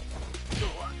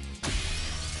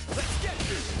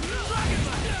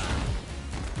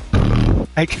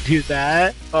 I can do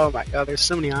that. Oh my god, there's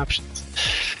so many options.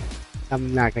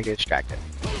 I'm not gonna get distracted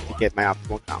to get my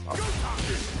optimal combo.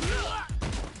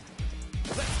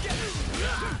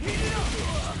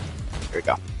 There we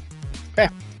go. Okay.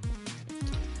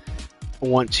 I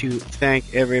want to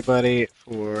thank everybody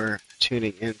for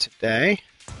tuning in today.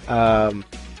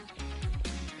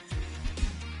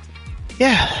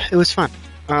 Yeah, it was fun.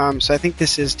 So I think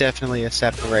this is definitely a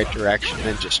step in the right direction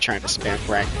than just trying to spam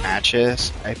ranked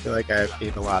matches. I feel like I've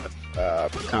gained a lot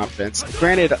of confidence.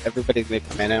 Granted, everybody's going to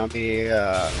come in on me.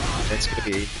 It's going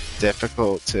to be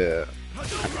difficult to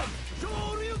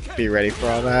be ready for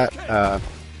all that.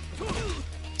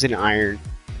 It's an iron.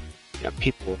 You know,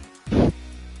 people they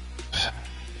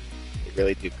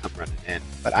really do come running in.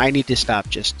 But I need to stop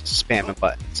just spamming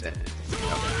buttons and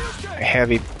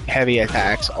heavy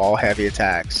attacks, all heavy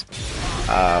attacks.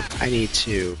 I need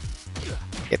to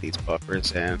get these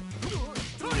buffers in.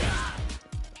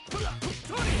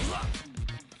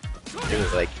 Really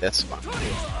like this one.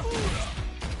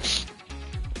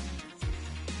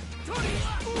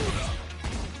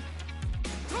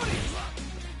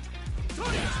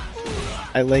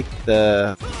 I like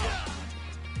the...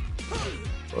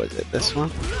 what was it? This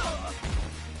one?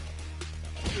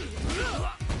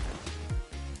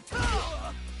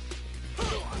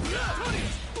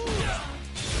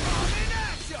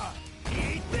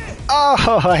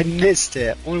 Oh, I missed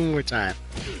it. One more time.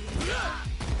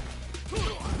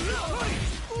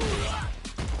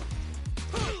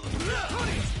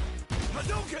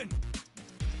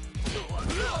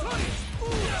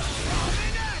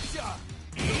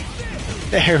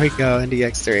 There we go, into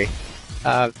X3.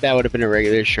 That would have been a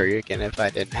regular Shoryuken if I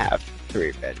didn't have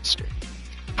 3 registered.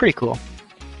 Pretty cool.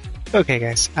 Okay,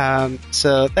 guys.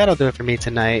 So that'll do it for me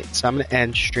tonight. So I'm gonna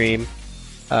end stream.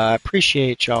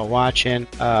 Appreciate y'all watching.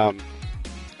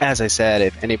 As I said,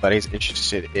 if anybody's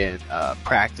interested in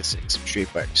practicing some Street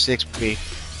Fighter 6 with me,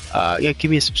 give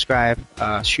me a subscribe,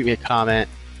 shoot me a comment.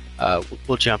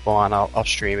 We'll jump on. I'll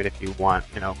stream it if you want.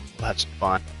 We'll have some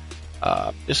fun.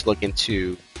 Just looking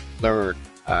to learn,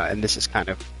 and this is kind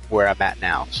of where I'm at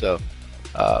now. So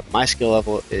my skill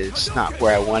level is not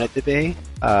where I want it to be,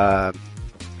 but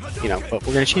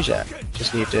we're gonna change that.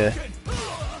 Just need to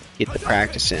get the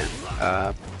practice in.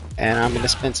 And I'm going to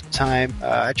spend some time.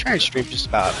 I try and stream just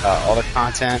about all the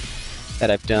content that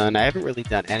I've done. I haven't really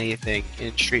done anything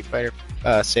in Street Fighter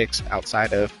 6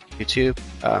 outside of YouTube,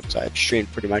 so I've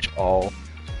streamed pretty much all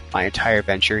my entire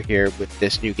venture here with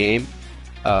this new game.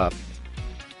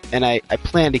 And I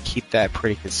plan to keep that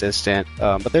pretty consistent,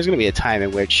 but there's going to be a time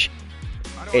in which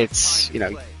it's,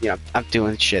 I'm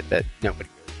doing shit that nobody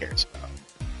really cares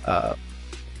about.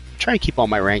 Try and keep all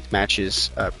my ranked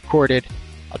matches recorded.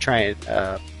 I'll try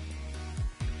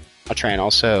and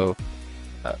also,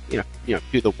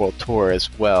 do the world tour as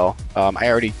well. I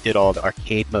already did all the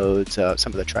arcade modes,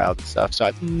 some of the trials and stuff, so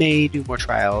I may do more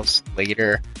trials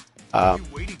later.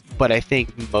 But I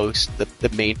think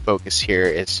the main focus here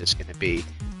is just going to be,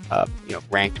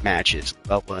 ranked matches,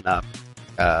 leveling up,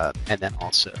 and then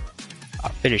also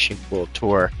finishing world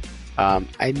tour.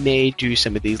 I may do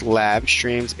some of these lab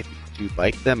streams if you do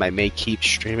like them. I may keep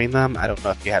streaming them. I don't know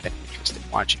if you have any interest in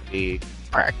watching me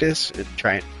practice and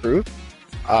try and improve.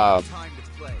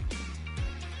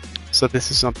 So this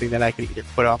is something that I can either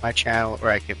put on my channel or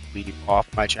I can leave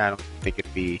off my channel. I think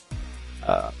it'd be,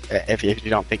 if you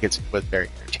don't think it was very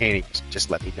entertaining, just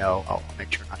let me know. I'll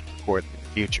make sure not to record in the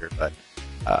future. But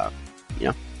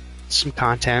some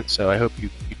content. So I hope you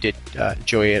did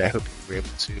enjoy it. I hope you were able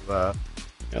to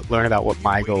learn about what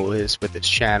my goal is with this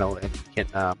channel, and we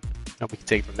can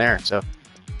take it from there. So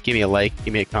give me a like,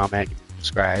 give me a comment, give me a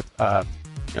subscribe.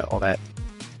 All that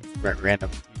random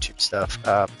YouTube stuff.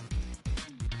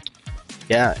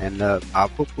 And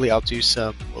I'll do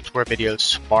some world tour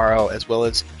videos tomorrow, as well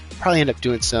as probably end up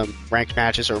doing some ranked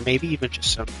matches, or maybe even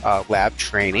just some lab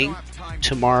training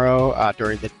tomorrow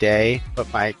during the day.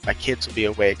 But my kids will be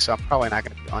awake, so I'm probably not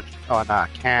going to be on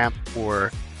cam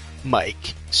or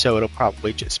mic. So it'll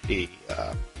probably just be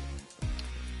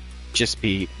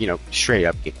straight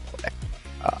up gameplay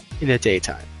in the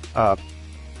daytime.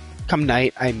 Come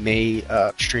night, I may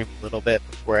stream a little bit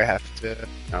before I have to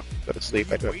go to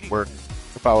sleep. I do have work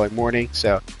the following morning,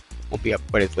 so won't be up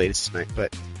quite as late as tonight.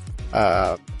 But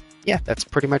that's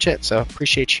pretty much it. So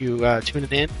appreciate you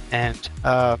tuning in, and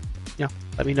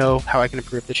let me know how I can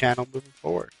improve the channel moving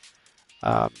forward.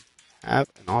 Have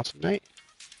an awesome night.